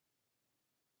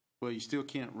 Well, you still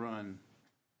can't run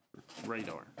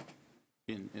radar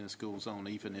in a school zone,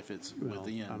 even if it's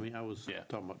within. I mean, I was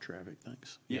talking about traffic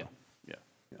things. Yeah.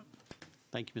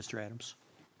 Thank you, Mr. Adams.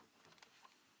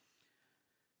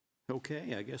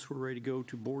 Okay, I guess we're ready to go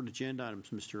to board agenda items,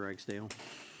 Mr. Ragsdale.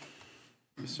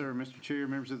 Yes, sir. Mr. Chair,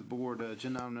 members of the board,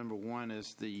 agenda item number 1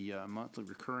 is the monthly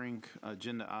recurring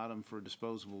agenda item for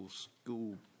disposable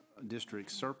school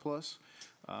district surplus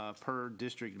per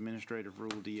district administrative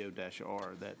rule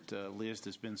DO-R. That list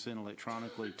has been sent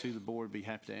electronically to the board. Be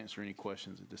happy to answer any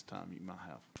questions at this time you might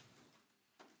have.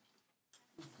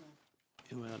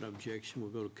 Without objection,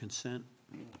 we'll go to consent.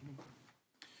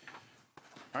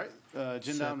 All right,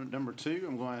 agenda item number 2,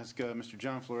 I'm going to ask Mr.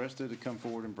 John Floresta to come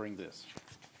forward and bring this.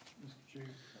 Mr. Chair.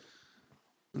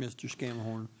 Mr.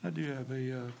 Scamahorn. I do have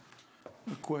a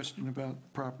question about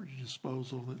property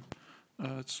disposal that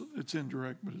it's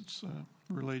indirect, but it's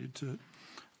related to it.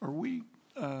 Are we,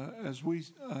 as we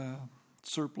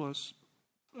surplus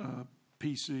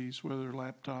PCs, whether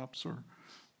laptops or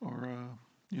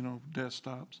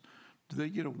desktops, do they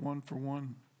get a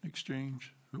one-for-one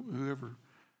exchange? Whoever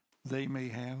they may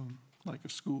have them, like a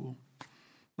school,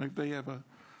 like they have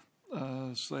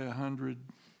say 100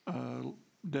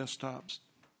 desktops.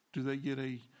 Do they get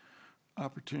a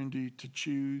opportunity to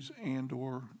choose, and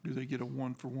or do they get a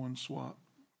one-for-one swap?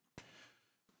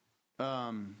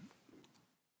 Let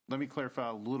me clarify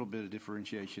a little bit of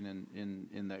differentiation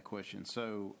in that question.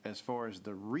 So as far as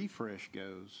the refresh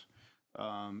goes,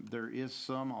 there is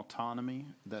some autonomy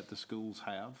that the schools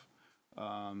have.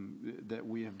 That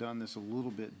we have done this a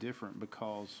little bit different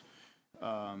because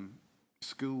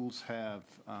schools have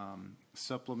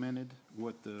supplemented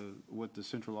what the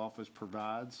central office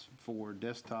provides for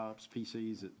desktops,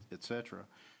 PCs, et cetera.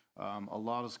 A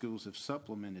lot of schools have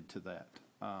supplemented to that.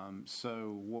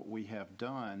 So what we have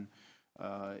done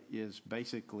is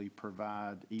basically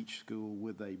provide each school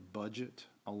with a budget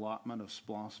allotment of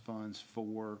SPLOS funds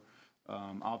for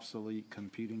obsolete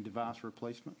computing device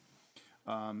replacement.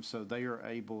 So they are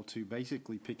able to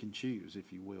basically pick and choose,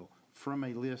 if you will, from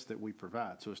a list that we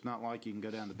provide. So it's not like you can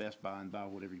go down to Best Buy and buy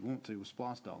whatever you want to with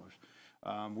SPLOS dollars.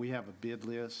 We have a bid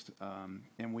list,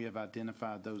 and we have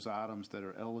identified those items that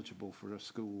are eligible for a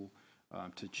school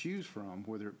to choose from,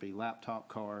 whether it be laptop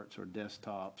carts or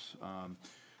desktops,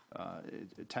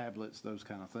 tablets, those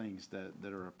kind of things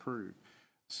that are approved.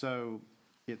 So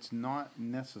it's not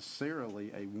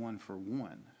necessarily a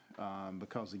one-for-one.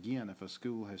 Because again, if a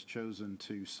school has chosen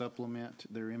to supplement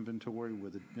their inventory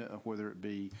with whether it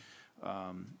be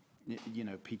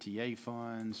PTA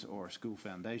funds or school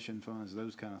foundation funds,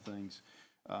 those kind of things,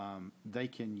 they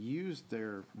can use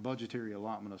their budgetary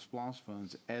allotment of SPLOS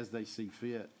funds as they see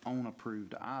fit on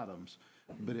approved items,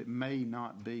 but it may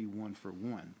not be one for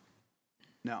one.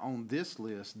 Now on this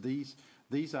list, these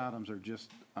items are just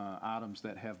items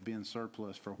that have been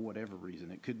surplus for whatever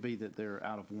reason. It could be that they're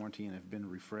out of warranty and have been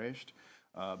refreshed,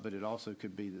 but it also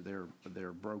could be that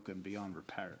they're broken beyond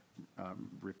repair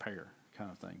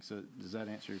kind of thing. So does that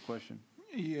answer your question?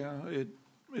 Yeah, it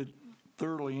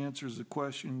thoroughly answers the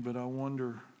question, but I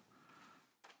wonder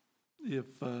if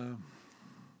do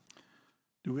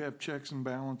we have checks and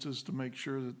balances to make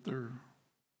sure that they're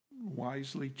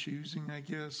wisely choosing, I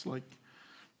guess, like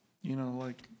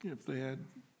if they had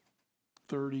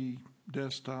 30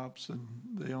 desktops and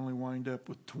they only wind up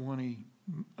with 20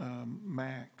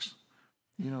 Macs,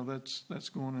 that's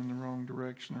going in the wrong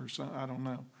direction or something. I don't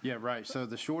know. Yeah, right. So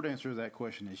the short answer to that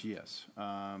question is yes.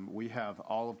 We have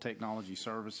all of technology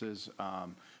services,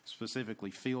 specifically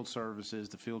field services,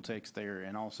 the field techs there,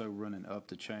 and also running up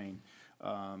the chain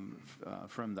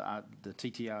from the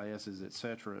TTISs, et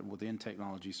cetera, within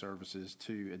technology services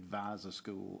to advise a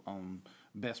school on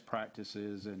best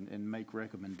practices and make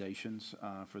recommendations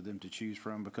for them to choose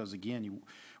from, because again,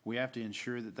 we have to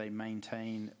ensure that they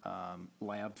maintain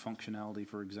lab functionality,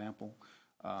 for example,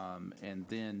 and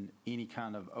then any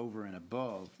kind of over and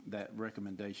above that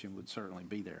recommendation would certainly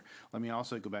be there. Let me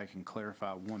also go back and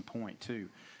clarify one point too.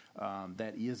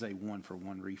 That is a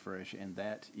one-for-one refresh, and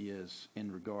that is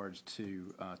in regards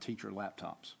to teacher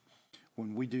laptops.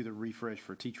 when we do the refresh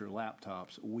for teacher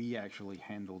laptops, we actually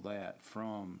handle that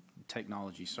from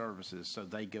technology services. So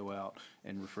they go out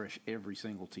and refresh every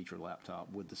single teacher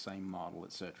laptop with the same model,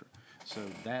 et cetera. So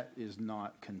that is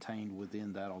not contained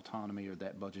within that autonomy or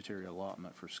that budgetary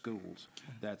allotment for schools.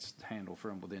 Okay. That's handled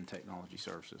from within technology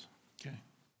services. Okay,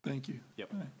 thank you. Yep.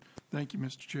 All right. Thank you,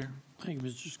 Mr. Chair. Thank you,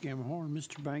 Mr. Scamahorn.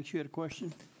 Mr. Banks, you had a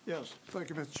question? Yes, thank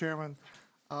you, Mr. Chairman.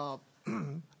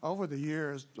 Over the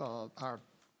years, our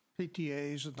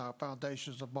PTAs and our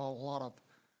foundations have bought a lot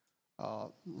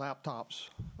of laptops,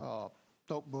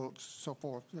 notebooks, so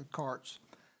forth, carts.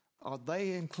 Are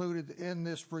they included in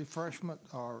this refreshment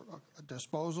or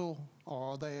disposal,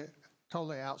 or are they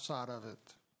totally outside of it?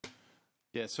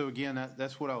 Yeah, so again,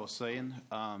 that's what I was saying,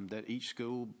 that each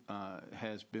school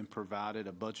has been provided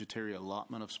a budgetary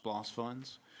allotment of SPLOS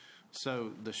funds.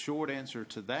 So the short answer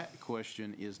to that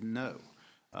question is no.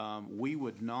 We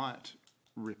would not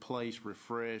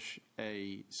refresh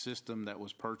a system that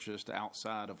was purchased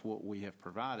outside of what we have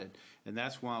provided. And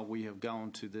that's why we have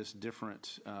gone to this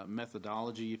different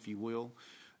methodology, if you will.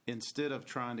 Instead of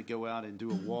trying to go out and do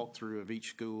a walkthrough of each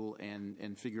school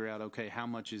and figure out, okay, how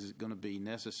much is it going to be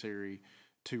necessary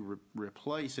to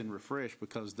replace and refresh,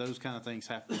 because those kind of things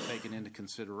have to be taken into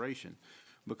consideration.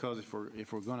 Because if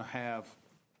we're going to have,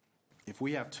 if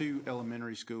we have two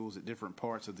elementary schools at different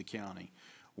parts of the county,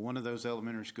 one of those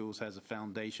elementary schools has a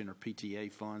foundation or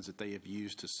PTA funds that they have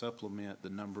used to supplement the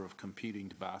number of computing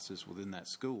devices within that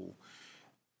school.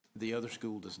 The other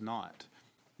school does not.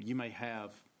 You may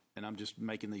have, and I'm just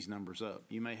making these numbers up,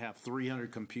 you may have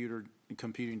 300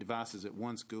 computing devices at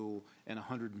one school and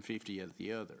 150 at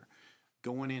the other.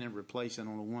 Going in and replacing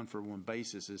on a one-for-one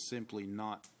basis is simply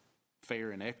not fair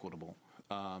and equitable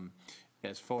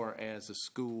as far as the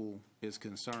school is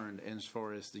concerned and as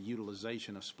far as the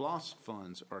utilization of SPLOS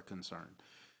funds are concerned.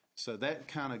 So that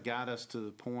kind of got us to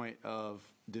the point of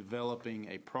developing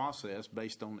a process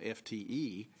based on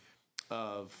FTE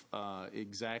of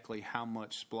exactly how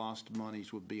much SPLOS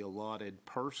monies would be allotted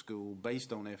per school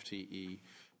based on FTE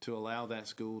to allow that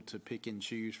school to pick and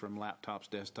choose from laptops,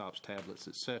 desktops, tablets,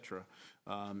 et cetera.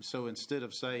 So instead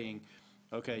of saying,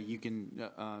 okay, you can,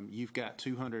 you've got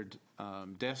 200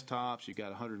 desktops, you've got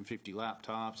 150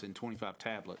 laptops and 25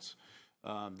 tablets.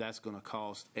 That's going to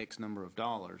cost X number of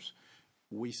dollars.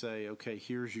 We say, okay,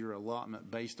 here's your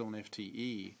allotment based on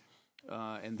FTE,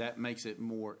 and that makes it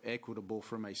more equitable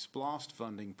from a SPLOS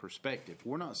funding perspective.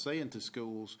 We're not saying to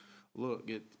schools, look,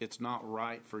 it's not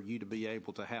right for you to be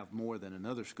able to have more than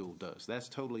another school does. That's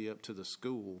totally up to the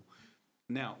school.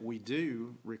 Now, we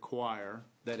do require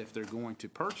that if they're going to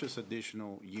purchase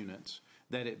additional units,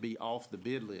 that it be off the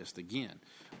bid list again,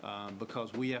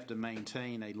 because we have to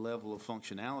maintain a level of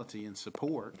functionality and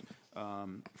support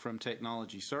from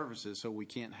technology services, so we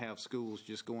can't have schools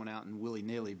just going out and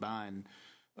willy-nilly buying,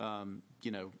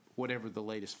 whatever the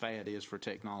latest fad is for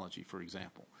technology, for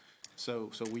example.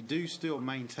 So we do still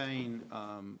maintain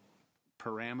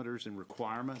parameters and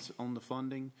requirements on the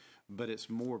funding, but it's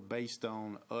more based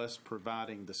on us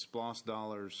providing the SPLOS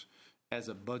dollars as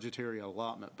a budgetary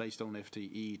allotment based on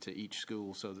FTE to each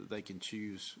school so that they can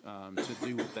choose to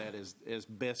do with that as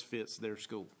best fits their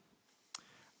school.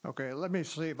 Okay, let me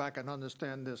see if I can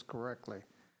understand this correctly.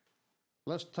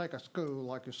 Let's take a school,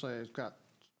 like you say, it's got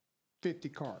 50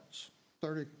 carts,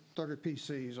 30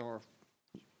 PCs or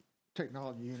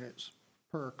technology units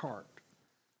per cart.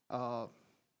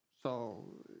 So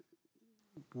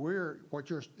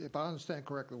if I understand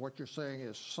correctly, what you're saying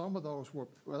is some of those were,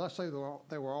 well, let's say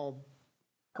they were all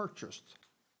purchased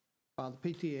by the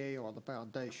PTA or the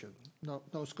foundation.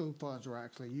 No school funds were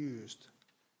actually used.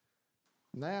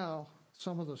 Now,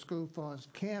 some of the school funds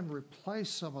can replace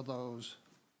some of those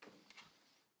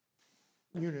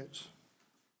units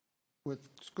with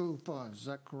school funds. Is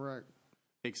that correct?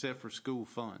 Except for school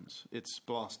funds. It's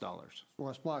SPLOS dollars.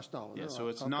 Well, SPLOS dollars. Yeah, so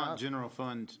it's not general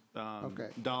fund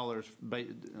dollars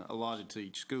allotted to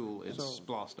each school. It's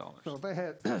SPLOS dollars. So if they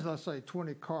had, let's say,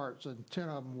 20 carts and 10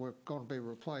 of them were going to be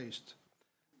replaced,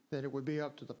 then it would be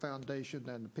up to the foundation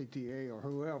and the PTA or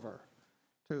whoever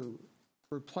to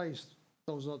replace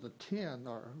those other 10,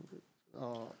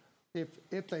 or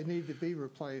if they need to be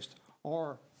replaced,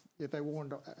 or if they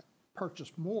wanted to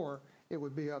purchase more, it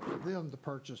would be up to them to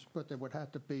purchase, but they would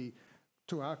have to be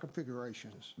to our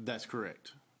configurations. That's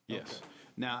correct. Yes. Okay.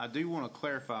 Now, I do want to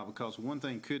clarify, because one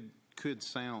thing could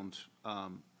sound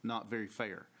not very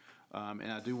fair,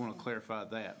 and I do want to clarify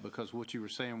that, because what you were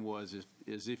saying was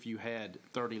if you had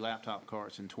 30 laptop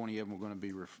carts and 20 of them were going to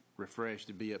be refreshed,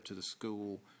 it'd be up to the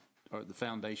school or the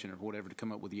foundation or whatever to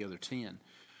come up with the other 10.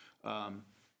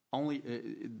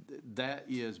 That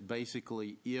is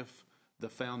basically if the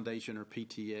foundation or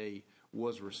PTA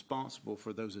was responsible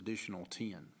for those additional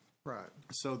 10. Right.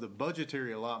 So the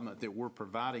budgetary allotment that we're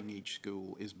providing each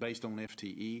school is based on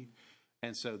FTE,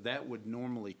 and so that would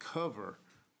normally cover,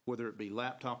 whether it be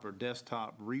laptop or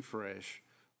desktop refresh,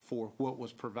 for what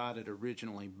was provided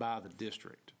originally by the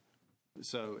district.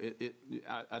 So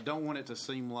I don't want it to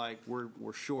seem like we're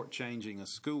shortchanging a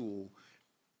school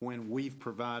when we've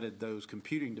provided those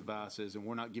computing devices and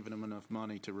we're not giving them enough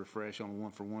money to refresh on a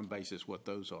one-for-one basis what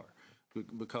those are,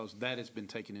 because that has been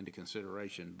taken into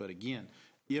consideration. But again,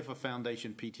 if a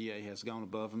foundation PTA has gone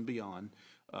above and beyond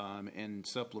and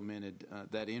supplemented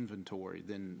that inventory,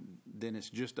 then it's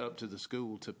just up to the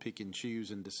school to pick and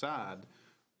choose and decide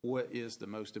what is the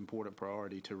most important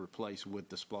priority to replace with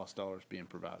the SPLOST dollars being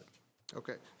provided.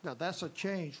 Okay. Now, that's a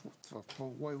change for the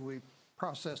way we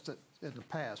processed it in the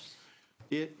past.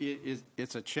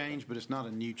 It's a change, but it's not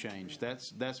a new change.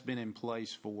 That's been in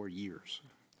place for years.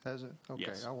 Has it? Okay.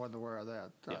 Yes. I wasn't aware of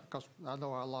that. Because I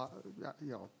know a lot,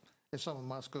 in some of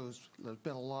my schools, there's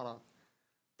been a lot of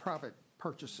private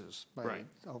purchases made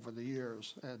over the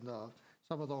years, and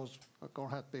some of those are going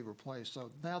to have to be replaced.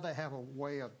 So now they have a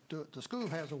way of the school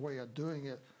has a way of doing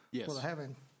it without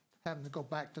having to go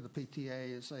back to the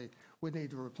PTA and say, we need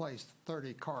to replace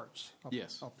 30 carts of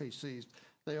PCs.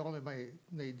 They only may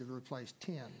need to replace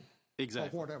 10.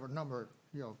 Exactly. Or whatever number,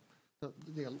 the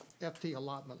FT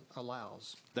allotment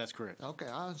allows. That's correct. Okay,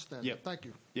 I understand. Yep. Thank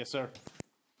you. Yes, sir.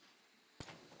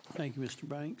 Thank you, Mr.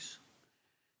 Banks.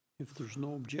 If there's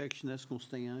no objection, that's going to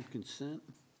stay on consent.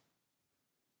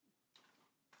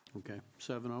 Okay,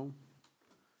 7-0.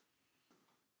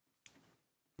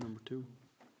 Number 2.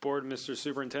 Board, Mr.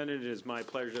 Superintendent, it is my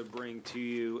pleasure to bring to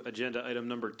you agenda item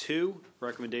number 2,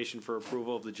 recommendation for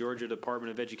approval of the Georgia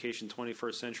Department of Education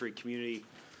 21st Century Community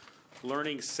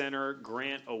Learning Center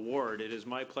Grant Award. It is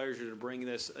my pleasure to bring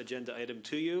this agenda item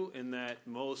to you in that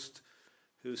most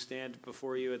who stand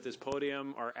before you at this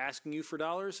podium are asking you for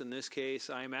dollars. In this case,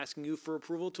 I am asking you for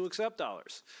approval to accept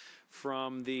dollars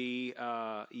from the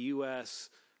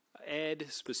U.S. Ed,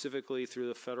 specifically through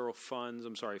the federal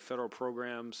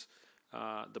programs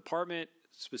department,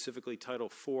 specifically Title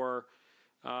IV.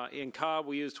 In Cobb,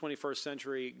 we use 21st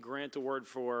Century Grant Award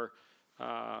for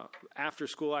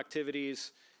after-school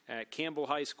activities at Campbell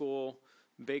High School,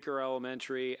 Baker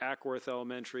Elementary, Ackworth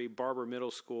Elementary, Barber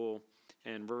Middle School,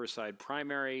 and Riverside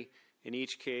Primary. In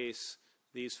each case,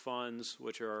 these funds,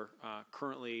 which are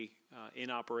currently in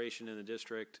operation in the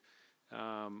district,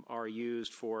 are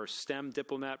used for STEM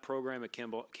Diplomat Program at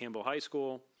Campbell High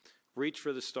School, Reach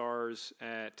for the Stars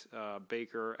at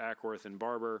Baker, Ackworth, and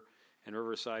Barber, and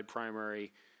Riverside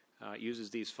Primary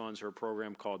uses these funds for a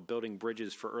program called Building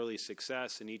Bridges for Early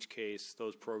Success. In each case,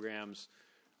 those programs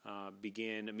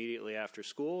begin immediately after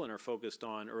school and are focused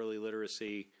on early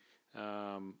literacy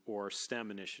or STEM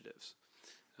initiatives.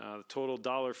 The total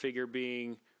dollar figure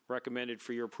being recommended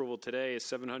for your approval today is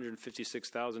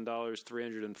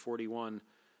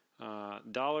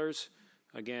 $756,341.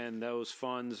 Again, those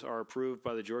funds are approved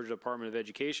by the Georgia Department of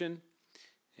Education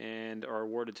and are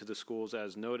awarded to the schools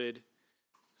as noted.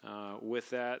 With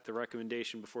that, the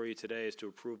recommendation before you today is to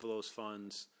approve those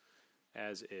funds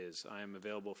as is. I am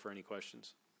available for any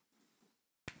questions.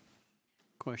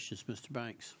 Questions, Mr.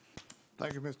 Banks?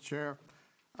 Thank you, Mr. Chair.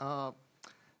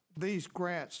 These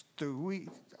grants, I'm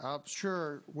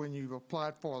sure when you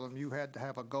applied for them, you had to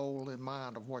have a goal in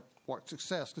mind of what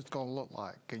success is going to look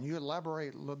like. Can you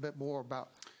elaborate a little bit more about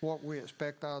what we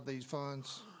expect out of these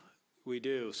funds? We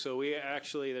do. So we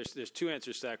actually, there's two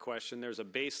answers to that question. There's a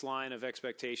baseline of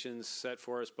expectations set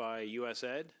for us by US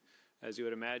Ed. As you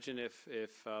would imagine, if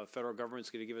federal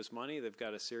government's going to give us money, they've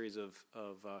got a series of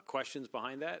questions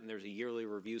behind that, and there's a yearly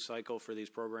review cycle for these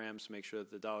programs to make sure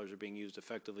that the dollars are being used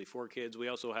effectively for kids. We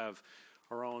also have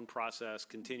our own process,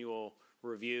 continual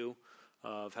review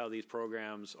of how these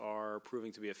programs are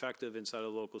proving to be effective inside a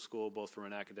local school, both from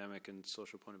an academic and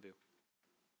social point of view.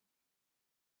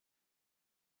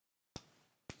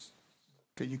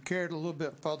 Can you carry it a little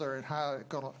bit further, and how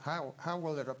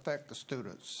will it affect the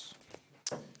students?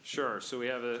 Sure. So we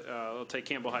have I'll take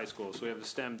Campbell High School. So we have the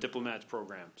STEM Diplomats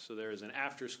program. So there is an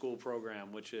after-school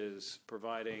program which is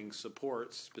providing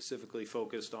support specifically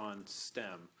focused on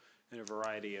STEM in a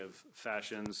variety of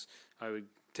fashions. I would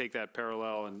take that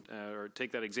parallel or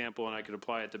take that example, and I could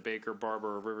apply it to Baker,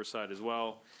 Barber, or Riverside as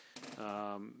well.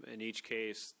 In each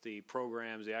case, the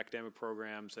academic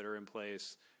programs that are in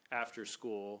place after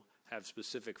school have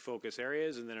specific focus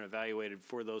areas, and then evaluated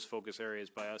for those focus areas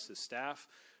by us as staff.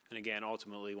 And again,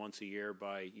 ultimately, once a year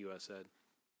by US Ed.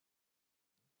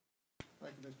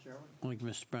 Thank you, Mr. Chairman. Thank you,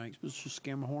 Mr. Banks. Mr.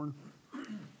 Scammahorn.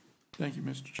 Thank you,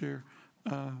 Mr. Chair.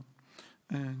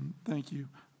 And thank you.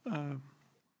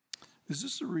 Is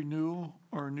this a renewal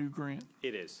or a new grant?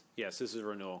 It is. Yes, this is a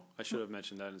renewal. I should have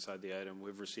mentioned that inside the item.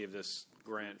 We've received this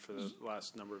grant for the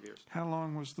last number of years. How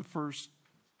long was the first,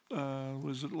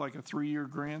 was it like a 3-year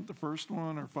grant, the first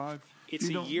one, or 5? It's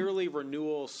a yearly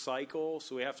renewal cycle,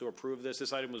 so we have to approve this.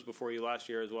 This item was before you last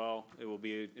year as well. It will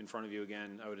be in front of you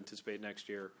again, I would anticipate next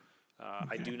year.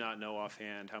 I do not know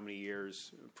offhand how many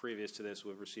years previous to this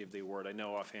we've received the award. I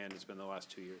know offhand it's been the last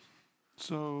 2 years.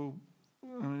 So,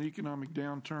 an economic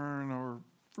downturn or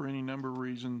for any number of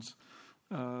reasons,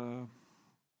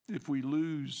 if we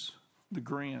lose the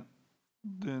grant,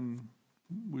 then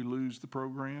we lose the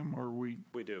program, or we?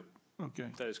 We do. Okay.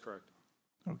 That is correct.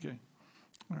 Okay.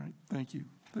 All right. Thank you.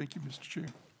 Thank you, Mr. Chair.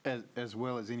 As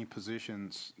well as any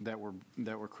positions that were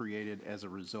created as a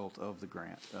result of the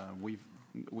grant.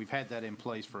 We've had that in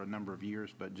place for a number of years,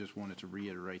 but just wanted to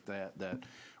reiterate that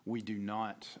we do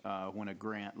not, when a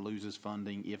grant loses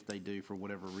funding, if they do for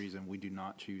whatever reason, we do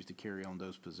not choose to carry on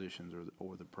those positions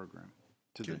or the program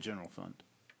to the general fund.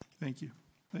 Thank you.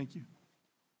 Thank you.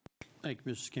 Thank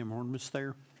you, Mrs. Kimhorn. Ms.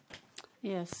 Thayer?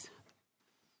 Yes.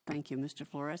 Thank you, Mr.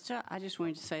 Floresta. I just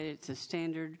wanted to say that it's a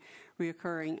standard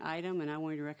reoccurring item, and I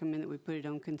wanted to recommend that we put it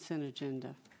on consent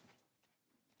agenda.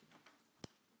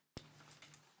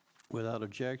 Without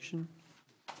objection,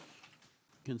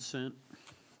 consent.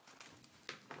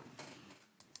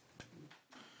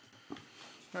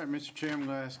 All right, Mr. Chair, I'm going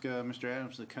to ask Mr.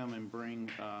 Adams to come and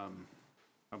bring,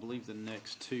 I believe, the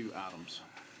next 2 items.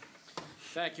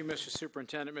 Thank you, Mr.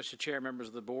 Superintendent, Mr. Chair, members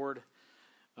of the board.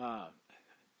 I'm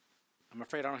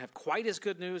afraid I don't have quite as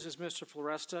good news as Mr.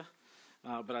 Floresta,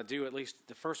 but I do at least,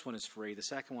 the first one is free. The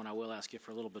second one I will ask you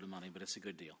for a little bit of money, but it's a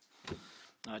good deal.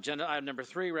 Agenda item number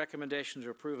 3, recommendation to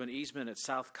approve an easement at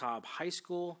South Cobb High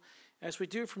School. As we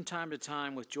do from time to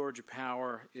time with Georgia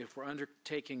Power, if we're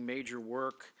undertaking major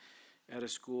work at a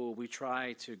school, we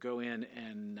try to go in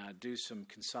and do some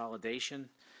consolidation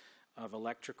of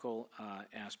electrical,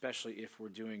 especially if we're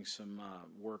doing some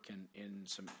work in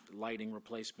some lighting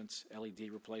replacements, LED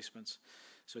replacements.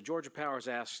 So Georgia Power has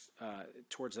asked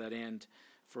towards that end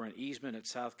for an easement at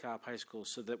South Cobb High School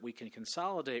so that we can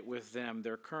consolidate with them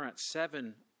their current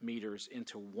 7 meters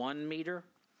into 1 meter.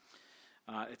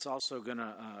 It's also going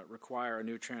to require a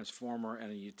new transformer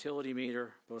and a utility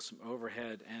meter, both some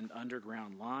overhead and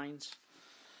underground lines.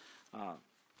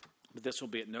 But this will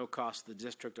be at no cost to the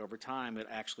district over time. It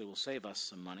actually will save us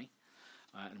some money,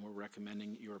 and we're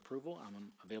recommending your approval.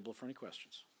 I'm available for any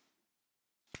questions.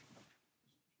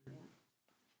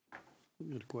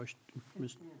 You got a question,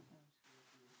 Mr.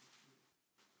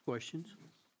 Questions?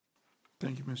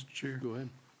 Thank you, Mr. Chair. Go ahead.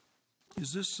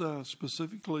 Is this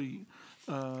specifically,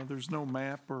 there's no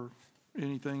map or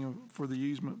anything for the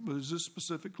easement, but is this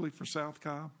specifically for South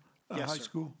Cobb Yes, High sir.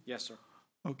 School? Yes, sir.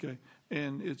 Okay.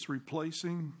 And it's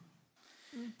replacing,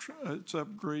 it's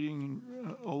upgrading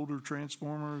older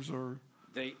transformers, or?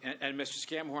 And Mr.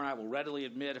 Scamhorn, I will readily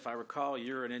admit, if I recall,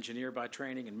 you're an engineer by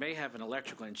training and may have an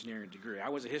electrical engineering degree. I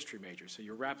was a history major, so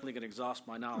you're rapidly going to exhaust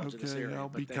my knowledge of this area. Okay, I'll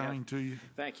be kind to you.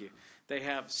 Thank you. They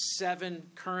have 7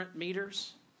 current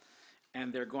meters,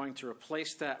 and they're going to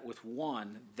replace that with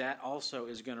 1. That also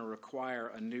is going to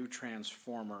require a new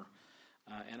transformer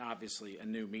and obviously a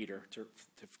new meter to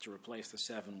replace the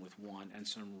 7 with 1 and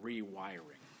some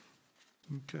rewiring.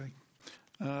 Okay.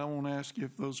 I won't ask you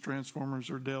if those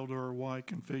transformers are Delta or Y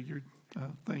configured.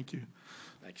 Thank you.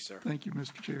 Thank you, sir. Thank you,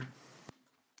 Mr. Chair.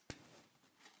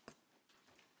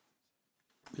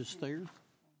 Ms. Thayer?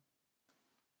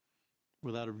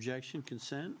 Without objection,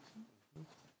 consent?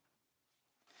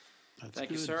 That's Thank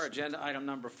you, good. sir. Agenda item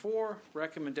number 4,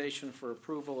 recommendation for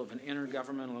approval of an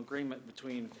intergovernmental agreement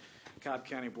between Cobb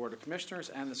County Board of Commissioners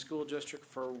and the school district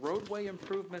for roadway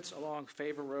improvements along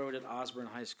Favor Road at Osborne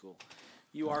High School.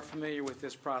 You are familiar with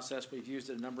this process. We've used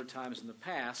it a number of times in the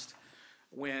past.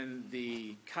 When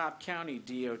the Cobb County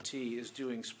DOT is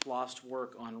doing splost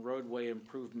work on roadway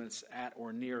improvements at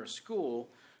or near a school,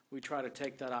 we try to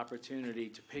take that opportunity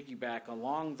to piggyback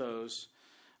along those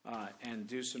and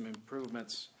do some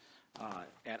improvements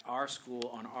at our school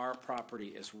on our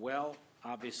property as well.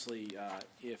 Obviously,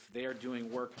 if they're doing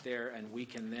work there and we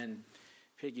can then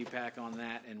piggyback on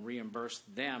that and reimburse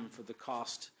them for the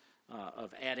cost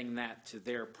of adding that to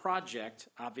their project,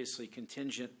 obviously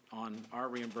contingent on our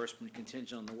reimbursement,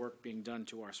 contingent on the work being done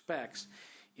to our specs,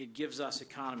 it gives us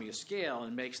economy of scale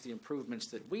and makes the improvements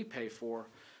that we pay for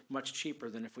much cheaper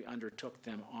than if we undertook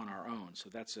them on our own. So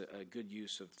that's a good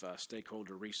use of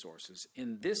stakeholder resources.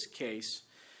 In this case,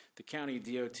 the county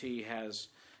DOT has,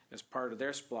 as part of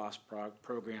their SPLOST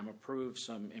program, approved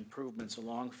some improvements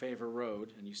along Favor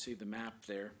Road, and you see the map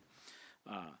there.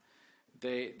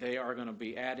 They are going to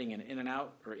be adding an in and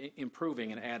out, or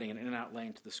improving and adding an in and out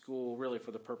lane to the school, really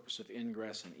for the purpose of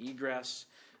ingress and egress,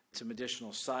 some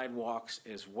additional sidewalks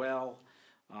as well.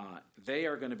 They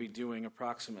are going to be doing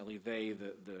approximately,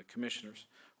 the commissioners,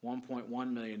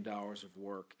 $1.1 million of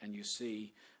work, and you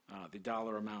see the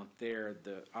dollar amount there.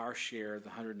 Our share, the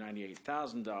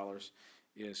 $198,000,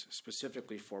 is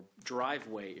specifically for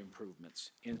driveway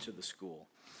improvements into the school.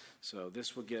 So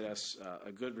this will get us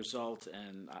a good result,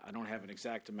 and I don't have an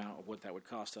exact amount of what that would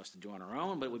cost us to do on our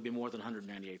own, but it would be more than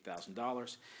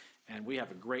 $198,000. And we have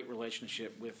a great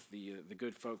relationship with the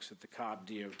good folks at the Cobb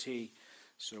DOT,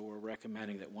 so we're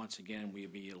recommending that once again we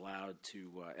be allowed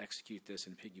to execute this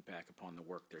and piggyback upon the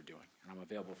work they're doing. And I'm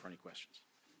available for any questions.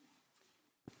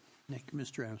 Thank you,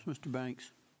 Mr. Adams. Mr.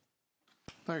 Banks.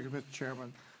 Thank you, Mr.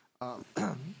 Chairman.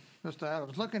 Mr.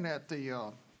 Adams, looking at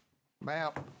the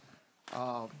map,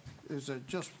 is it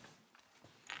just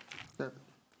that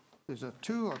is there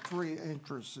 2 or 3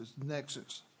 entrances,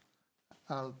 nexus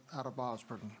out of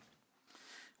Osborne?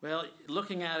 Well,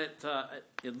 looking at it,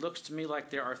 it looks to me like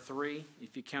there are 3.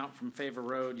 If you count from Favor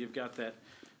Road, you've got that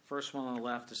first one on the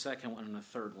left, the second one, and the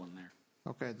third one there.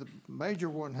 Okay, the major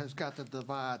one has got the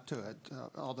divide to it,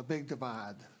 or the big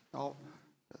divide.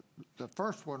 The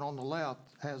first one on the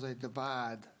left has a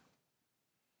divide,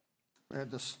 and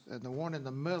the one in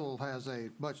the middle has a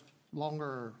much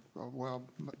longer,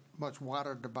 much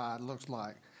wider divide, looks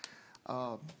like.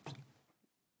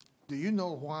 Do you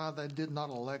know why they did not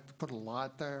elect to put a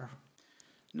light there?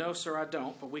 No, sir, I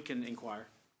don't, but we can inquire.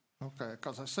 Okay,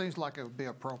 because it seems like it would be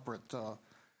appropriate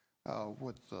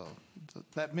with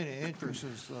that many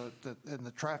entrances and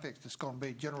the traffic that's going to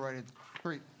be generated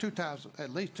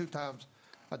at least two times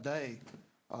a day.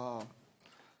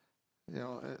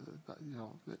 It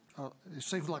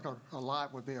seems like a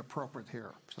light would be appropriate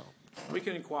here. So we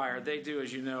can inquire. They do,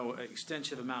 as you know, an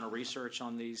extensive amount of research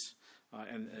on these,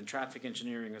 and traffic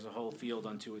engineering is a whole field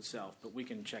unto itself. But we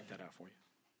can check that out for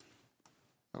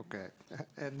you. Okay,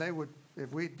 and they would,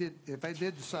 if they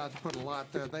did decide to put a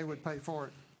light there, they would pay for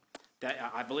it.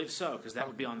 That I believe so, because that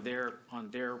would be on their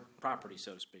property,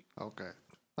 so to speak. Okay,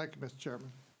 thank you, Mr.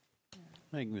 Chairman.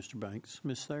 Thank you, Mr. Banks.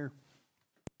 Ms. Thayer.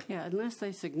 Yeah, unless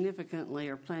they significantly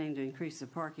are planning to increase the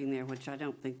parking there, which I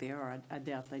don't think they are, I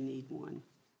doubt they need one.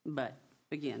 But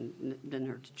again, it doesn't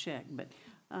hurt to check. But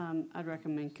I'd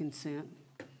recommend consent.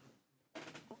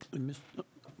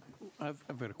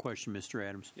 I've got a question, Mr.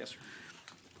 Adams. Yes, sir.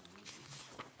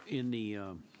 In the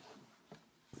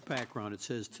background, it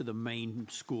says to the main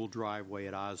school driveway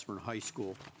at Osborne High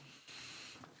School.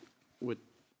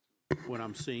 What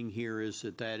I'm seeing here is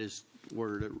that is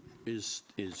where it is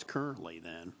currently.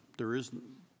 Then there isn't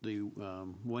the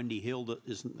Wendy Hill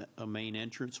isn't a main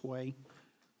entrance way.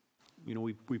 You know,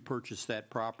 we purchased that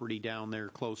property down there,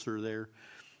 closer there.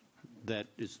 That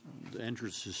is, the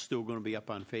entrance is still going to be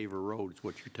up on Favor Road, is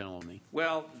what you're telling me.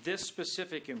 Well, this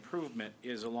specific improvement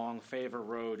is along Favor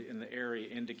Road in the area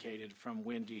indicated from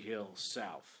Windy Hill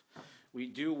south. We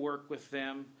do work with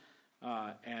them,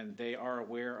 and they are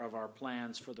aware of our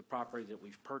plans for the property that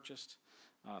we've purchased,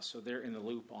 so they're in the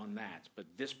loop on that. But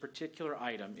this particular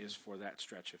item is for that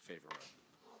stretch of Favor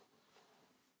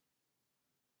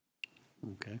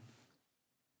Road. Okay.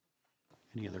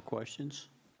 Any other questions?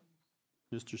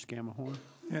 Mr. Scamahorn?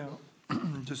 Yeah,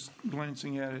 just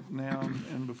glancing at it now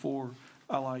and before,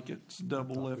 I like it. It's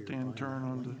double left-hand turn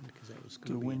on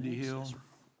to Windy Hill,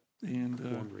 and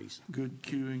good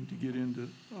queuing to get into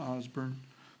Osborne.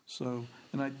 So,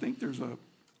 and I think there's a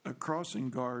crossing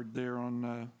guard there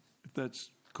on, if that's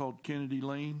called Kennedy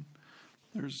Lane,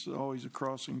 there's always a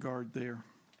crossing guard there.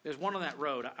 There's one on that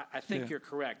road. I think you're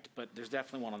correct, but there's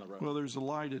definitely one on the road. Well, there's a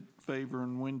light at Favor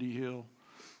and Windy Hill.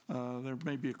 There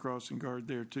may be a crossing guard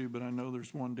there too, but I know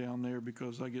there's one down there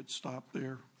because I get stopped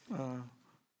there,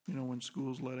 when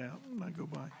school's let out and I go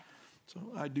by. So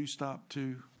I do stop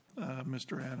too,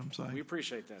 Mr. Adams. We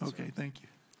appreciate that. Okay, sir. Thank you.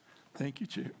 Thank you,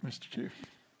 Chair, Mr. Chair.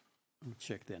 I'll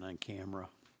check that on camera.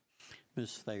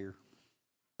 Ms. Thayer.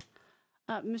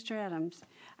 Mr. Adams,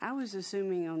 I was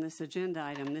assuming on this agenda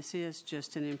item, this is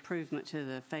just an improvement to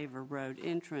the Favor Road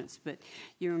entrance, but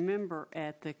you remember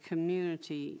at the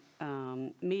community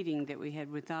meeting that we had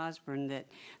with Osborne that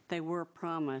they were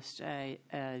promised a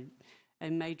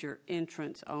major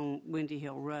entrance on Windy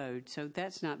Hill Road, so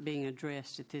that's not being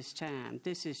addressed at this time.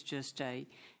 This is just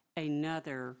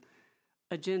another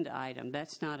agenda item.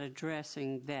 That's not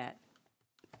addressing that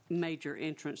major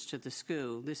entrance to the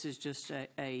school. This is just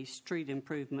a street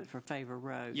improvement for Favor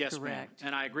Road, yes, correct? Ma'am.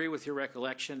 And I agree with your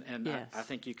recollection, and yes. I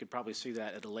think you could probably see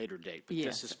that at a later date. But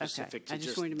yes, this is specific to I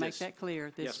just wanted to make this. that clear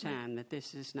at this yes, time, that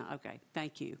this is not. Okay,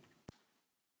 thank you.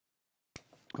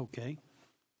 Okay.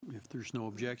 If there's no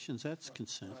objections, that's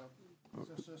consent.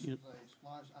 Since this is a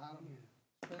splash item,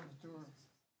 expenditure,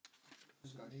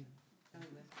 discussion.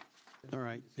 All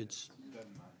right, it's,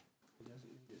 Doesn't matter.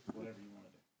 Whatever you want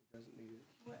to do. Doesn't need it.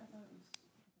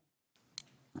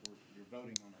 You're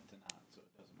voting on it tonight, so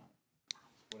it doesn't matter.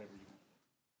 Whatever you want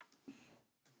to do.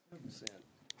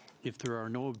 if there are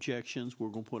no objections, we're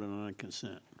going to put it on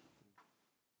consent.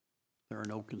 There are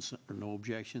no consent, or no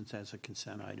objections, that's a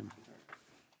consent item.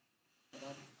 I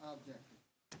object.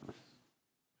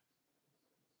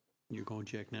 You're going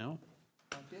to check now?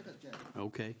 I did object.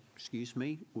 Okay, excuse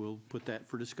me, we'll put that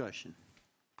for discussion.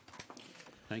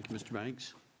 Thank you, Mr.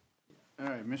 Banks. All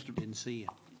right, Didn't see you.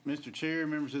 Mr. Chair,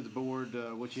 members of the board,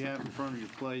 what you have in front of your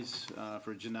place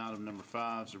for agenda item number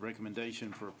 5 is a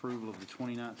recommendation for approval of the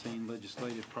 2019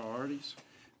 legislative priorities.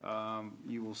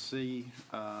 You will see,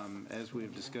 as we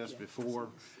have discussed before,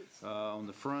 on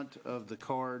the front of the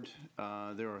card,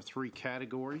 there are 3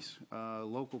 categories: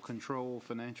 local control,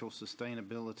 financial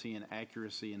sustainability, and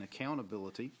accuracy and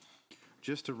accountability.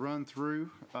 Just to run through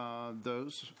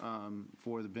those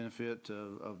for the benefit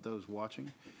of those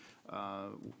watching.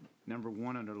 Number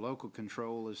 1 under local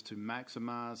control is to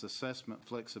maximize assessment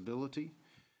flexibility,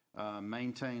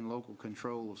 maintain local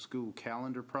control of school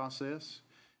calendar process,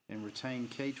 and retain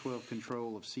K-12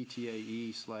 control of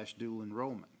CTAE/dual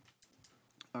enrollment.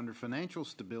 Under financial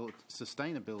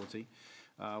sustainability,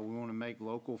 we want to make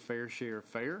local fair share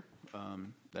fair.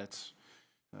 That's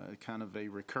kind of a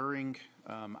recurring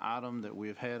item that we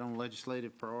have had on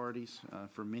legislative priorities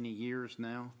for many years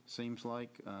now, seems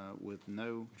like, with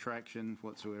no traction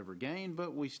whatsoever gained,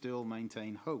 but we still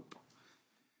maintain hope.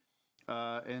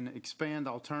 And expand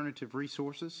alternative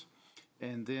resources.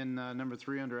 And then number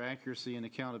 3 under accuracy and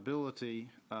accountability,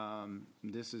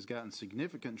 this has gotten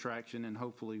significant traction, and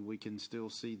hopefully we can still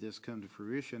see this come to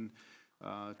fruition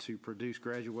to produce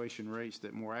graduation rates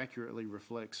that more accurately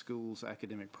reflect schools'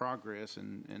 academic progress.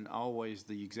 And always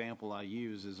the example I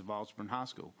use is of Osborne High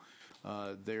School.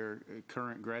 Their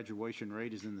current graduation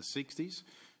rate is in the 60s.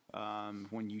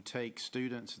 When you take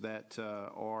students that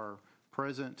are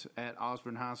present at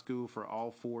Osborne High School for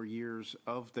all 4 years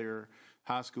of their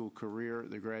high school career,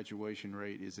 the graduation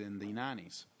rate is in the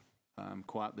 90s.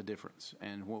 Quite the difference.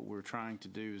 And what we're trying to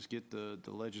do is get the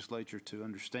legislature to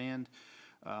understand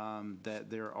that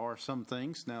there are some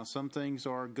things. Now, some things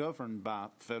are governed by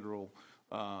federal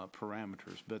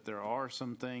parameters, but there are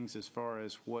some things as far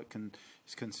as what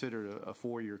is considered a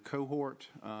 4-year cohort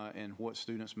and what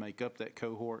students make up that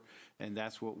cohort, and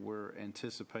that's what we're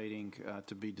anticipating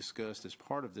to be discussed as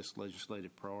part of this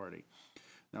legislative priority.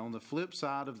 Now, on the flip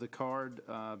side of the card,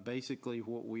 basically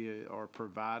what we are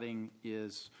providing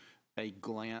is a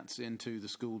glance into the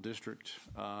school district.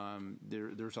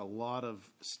 There's a lot of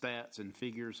stats and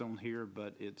figures on here,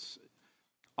 but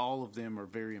all of them are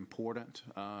very important,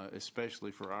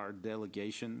 especially for our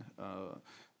delegation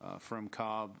from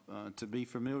Cobb to be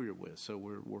familiar with. So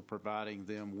we're providing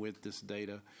them with this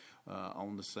data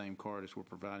on the same card as we're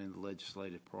providing the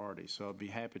legislative priorities. So I'd be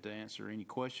happy to answer any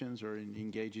questions or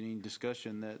engage in any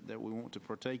discussion that we want to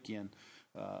partake in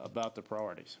about the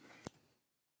priorities.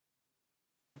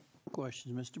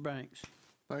 Questions, Mr. Banks?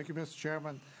 Thank you, Mr.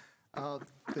 Chairman. The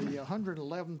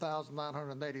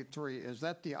 111,983, is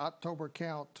that the October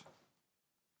count?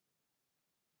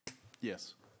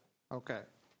 Yes. Okay.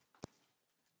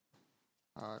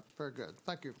 All right, very good.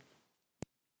 Thank you.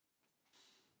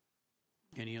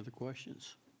 Any other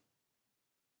questions?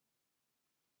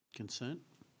 Consent?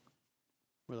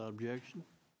 Without objection?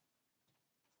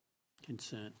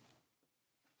 Consent.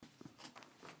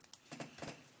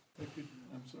 I'm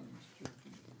sorry, Mr. Chair.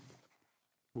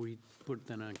 We put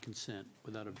that on consent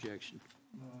without objection.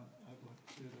 No, I'd like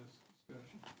to see it as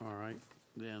discussion. All right,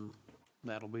 then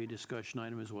that'll be a discussion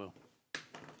item as well.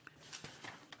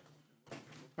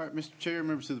 All right, Mr. Chair,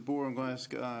 members of the board, I'm going to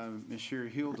ask Ms. Sherry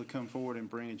Hill to come forward and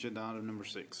bring agenda item number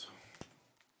 6.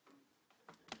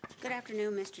 Good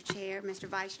afternoon, Mr. Chair, Mr.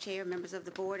 Vice Chair, members of the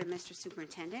board, and Mr.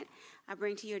 Superintendent. I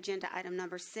bring to you agenda item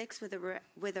number 6 with a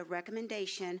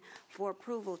recommendation for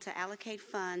approval to allocate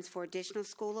funds for additional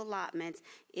school allotments,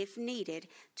 if needed,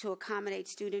 to accommodate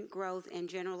student growth in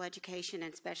general education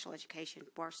and special education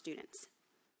for our students.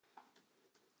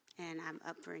 And I'm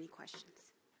up for any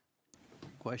questions.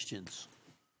 Questions?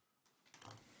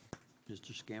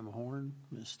 Mr. Scamahorn,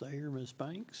 Ms. Thayer, Ms.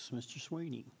 Banks, Mr.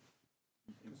 Sweeney.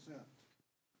 Consent.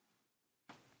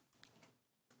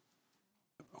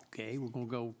 Okay, we're going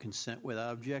to go consent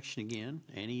without objection again.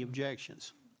 Any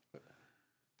objections?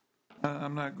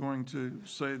 I'm not going to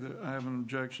say that I have an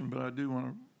objection, but I do want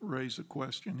to raise a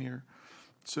question here.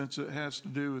 Since it has to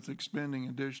do with expending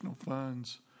additional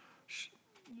funds,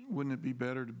 wouldn't it be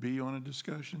better to be on a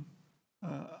discussion?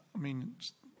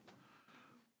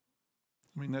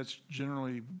 That's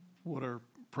generally what our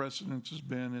precedence has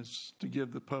been, is to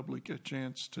give the public a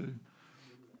chance to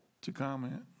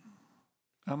comment.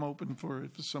 I'm open for,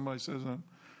 if somebody says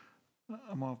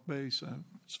I'm off base,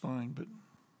 it's fine, but.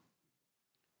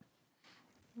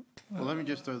 Well, let me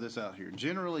just throw this out here.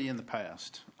 Generally, in the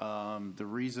past, the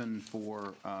reason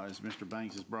for, as Mr.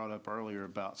 Banks has brought up earlier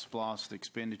about SPLOST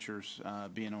expenditures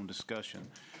being on discussion,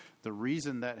 the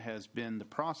reason that has been the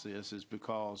process is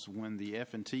because when the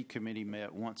F&T committee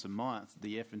met once a month,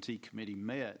 the F&T committee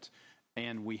met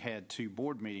and we had 2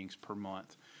 board meetings per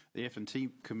month. The F&T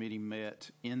committee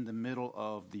met in the middle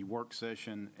of the work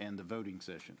session and the voting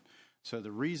session. So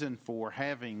the reason for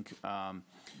having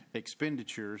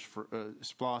expenditures for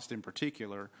SPLOST in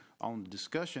particular on the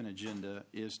discussion agenda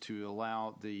is to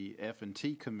allow the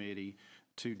F&T committee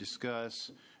to discuss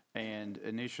and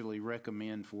initially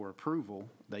recommend for approval.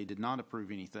 They did not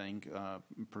approve anything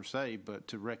per se, but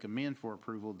to recommend for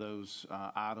approval those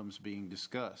items being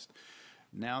discussed.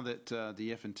 Now that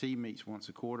the F&T meets once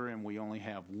a quarter and we only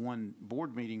have 1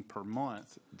 board meeting per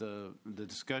month, the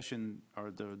discussion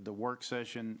or the work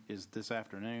session is this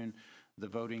afternoon. The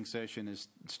voting session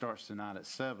starts tonight at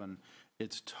 7.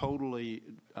 It's totally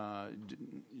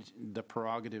the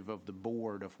prerogative of the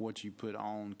board of what you put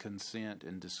on consent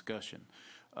and discussion.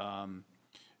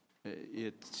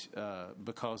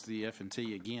 Because the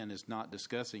F&T, again, is not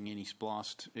discussing any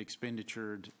SPLOST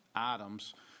expenditured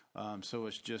items, so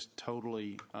it's just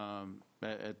totally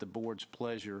at the board's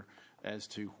pleasure as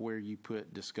to where you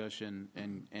put discussion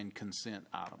and consent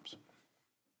items.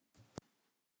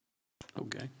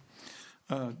 Okay.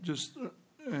 I'm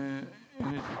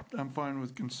fine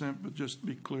with consent, but just to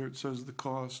be clear, it says the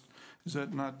cost. Is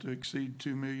that not to exceed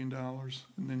 $2 million?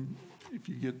 And then if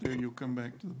you get there, you'll come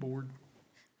back to the board?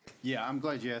 Yeah, I'm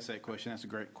glad you asked that question. That's a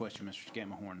great question, Mr.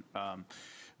 Scammahorn.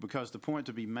 Because the point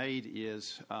to be made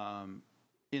is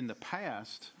in the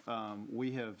past,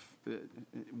 we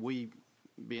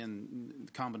being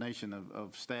the combination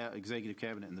of staff, executive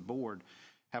cabinet, and the board,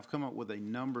 have come up with a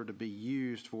number to be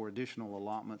used for additional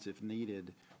allotments if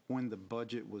needed when the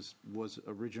budget was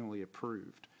originally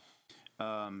approved.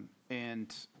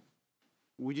 And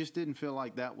we just didn't feel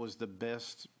like that was the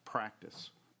best practice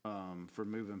for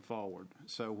moving forward.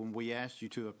 So when we asked you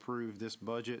to approve this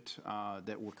budget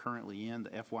that we're currently in, the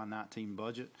FY19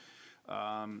 budget,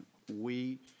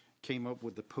 we came up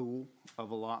with the pool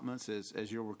of allotments,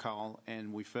 as you'll recall,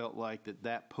 and we felt like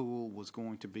that pool was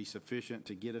going to be sufficient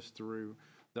to get us through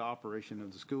the operation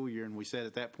of the school year. And we said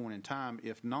at that point in time,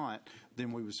 if not,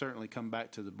 then we would certainly come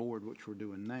back to the board, which we're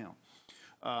doing now.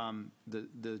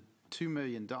 The $2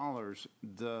 million,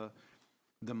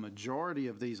 the majority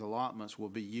of these allotments will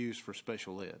be used for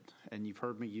special ed. And you've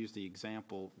heard me use the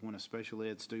example when a special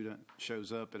ed student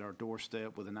shows up at our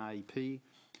doorstep with an IEP,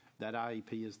 that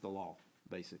IEP is the law,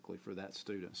 basically, for that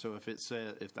student. So if the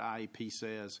IEP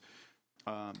says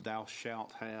thou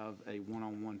shalt have a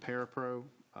one-on-one parapro,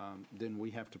 then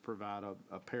we have to provide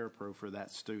a parapro for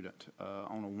that student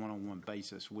on a one-on-one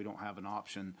basis. We don't have an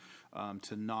option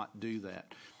to not do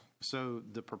that. So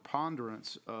the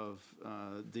preponderance of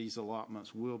these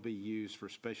allotments will be used for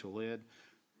special ed.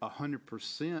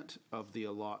 100% of the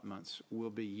allotments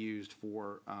will be used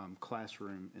for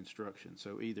classroom instruction.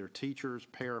 So either teachers,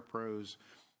 parapros,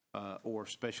 or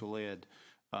special ed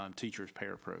teachers,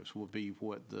 parapros will be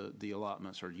what the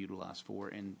allotments are utilized for.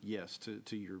 And yes,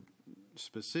 to your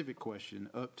specific question,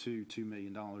 up to $2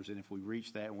 million. And if we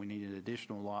reach that and we needed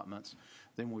additional allotments,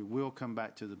 then we will come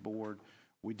back to the board.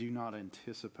 We do not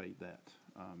anticipate that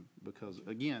because,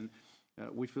 again,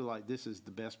 we feel like this is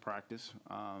the best practice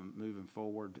moving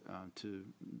forward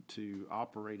to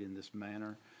operate in this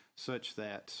manner, such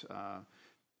that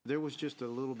there was just a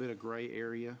little bit of gray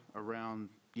area around,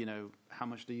 how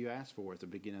much do you ask for at the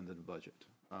beginning of the budget?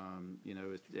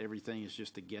 Everything is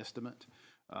just a guesstimate,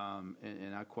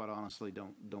 and I quite honestly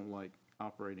don't like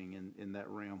operating in that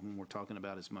realm when we're talking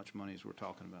about as much money as we're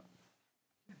talking about.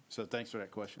 So thanks for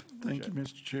that question. Thank you,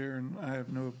 Mr. Chair, and I have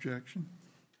no objection.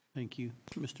 Thank you.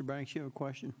 Mr. Banks, you have a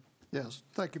question? Yes,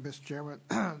 thank you, Mr. Chairman.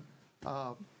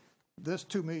 This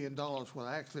 $2 million will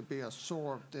actually be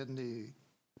absorbed in the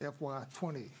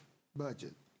FY20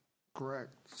 budget,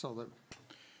 correct? So that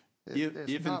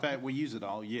if in fact we use it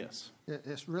all, yes.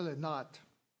 It's really not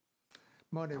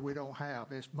money we don't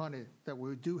have. It's money that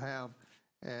we do have,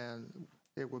 and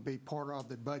it will be part of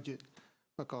the budget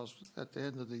because at the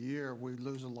end of the year we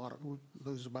lose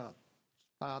about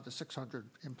 500 to 600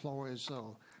 employees.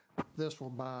 So this will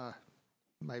buy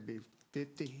maybe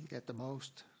 50 at the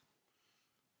most.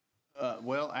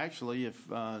 Well, actually, if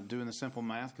doing the simple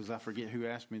math, because I forget who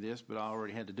asked me this, but I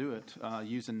already had to do it,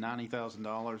 using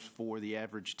 $90,000 for the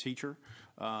average teacher,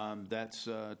 that's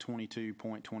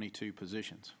 22.22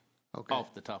 positions. Okay.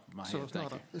 Off the top of my So head.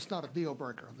 it's not a deal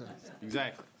breaker then.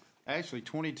 Exactly. Actually,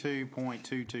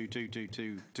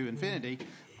 22.22222 to infinity,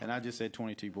 and I just said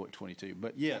 22.22.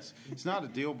 But yes, it's not a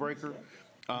deal breaker.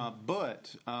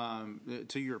 But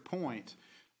to your point,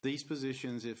 these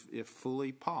positions, if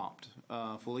fully popped,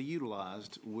 fully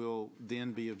utilized, will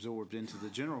then be absorbed into the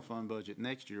general fund budget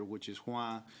next year, which is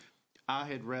why I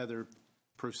had rather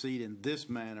proceed in this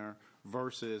manner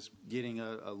versus getting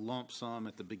a lump sum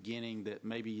at the beginning that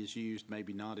maybe is used,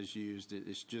 maybe not is used.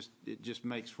 It just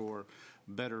makes for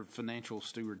better financial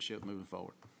stewardship moving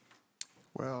forward.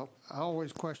 Well, I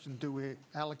always question, do we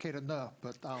allocate enough?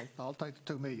 But I'll take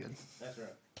the $2 million. That's right.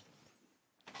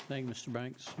 Thank you, Mr.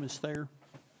 Banks. Ms. Thayer?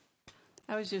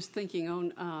 I was just thinking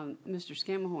on Mr.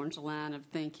 Scammahorn's line of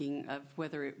thinking of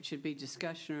whether it should be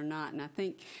discussion or not, and I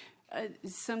think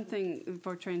something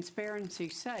for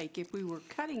transparency's sake, if we were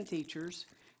cutting teachers,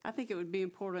 I think it would be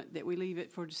important that we leave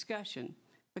it for discussion,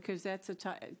 because that's a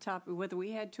topic, whether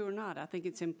we had to or not. I think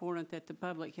it's important that the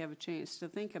public have a chance to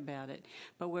think about it.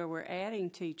 But where we're adding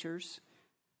teachers,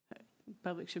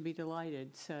 public should be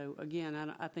delighted. So again,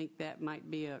 I think that might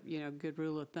be a good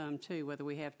rule of thumb too, whether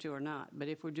we have to or not. But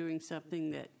if we're doing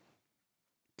something that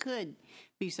could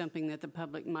be something that the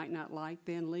public might not like,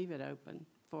 then leave it open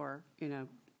for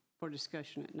for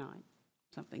discussion at night.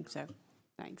 Something. So,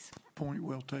 thanks. Point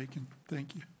well taken.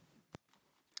 Thank you.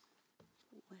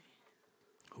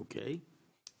 Okay.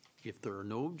 If there are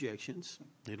no objections,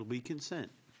 it'll be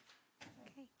consent.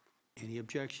 Okay. Any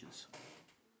objections?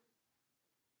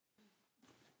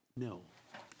 No.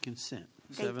 Consent.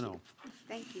 7-0.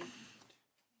 Thank you.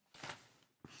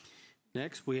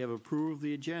 Next, we have approval of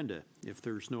the agenda. If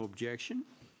there's no objection,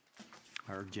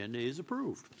 our agenda is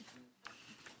approved.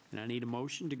 And I need a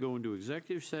motion to go into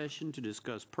executive session to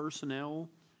discuss personnel,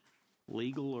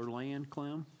 legal, or land,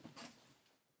 Clem? Just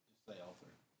say all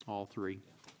three. All three.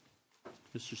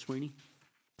 Mr. Sweeney?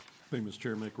 Thank you, Mr.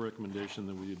 Chair. Make a recommendation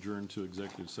that we adjourn to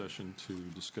executive session to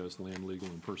discuss land, legal,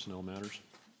 and personnel matters.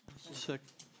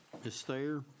 Ms.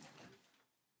 Thayer?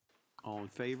 All in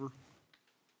favor?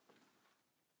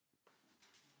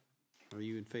 Are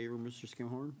you in favor, Mr.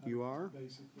 Skimhorn? You are?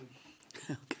 Basically.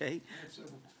 Okay.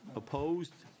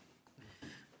 Opposed?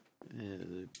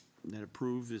 That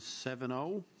approved is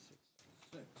 7-0?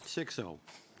 6-0.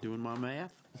 Doing my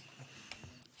math?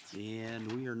 And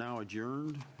we are now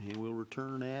adjourned, and we'll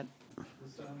return at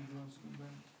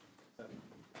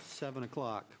 7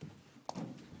 o'clock.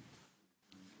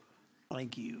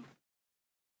 Thank you.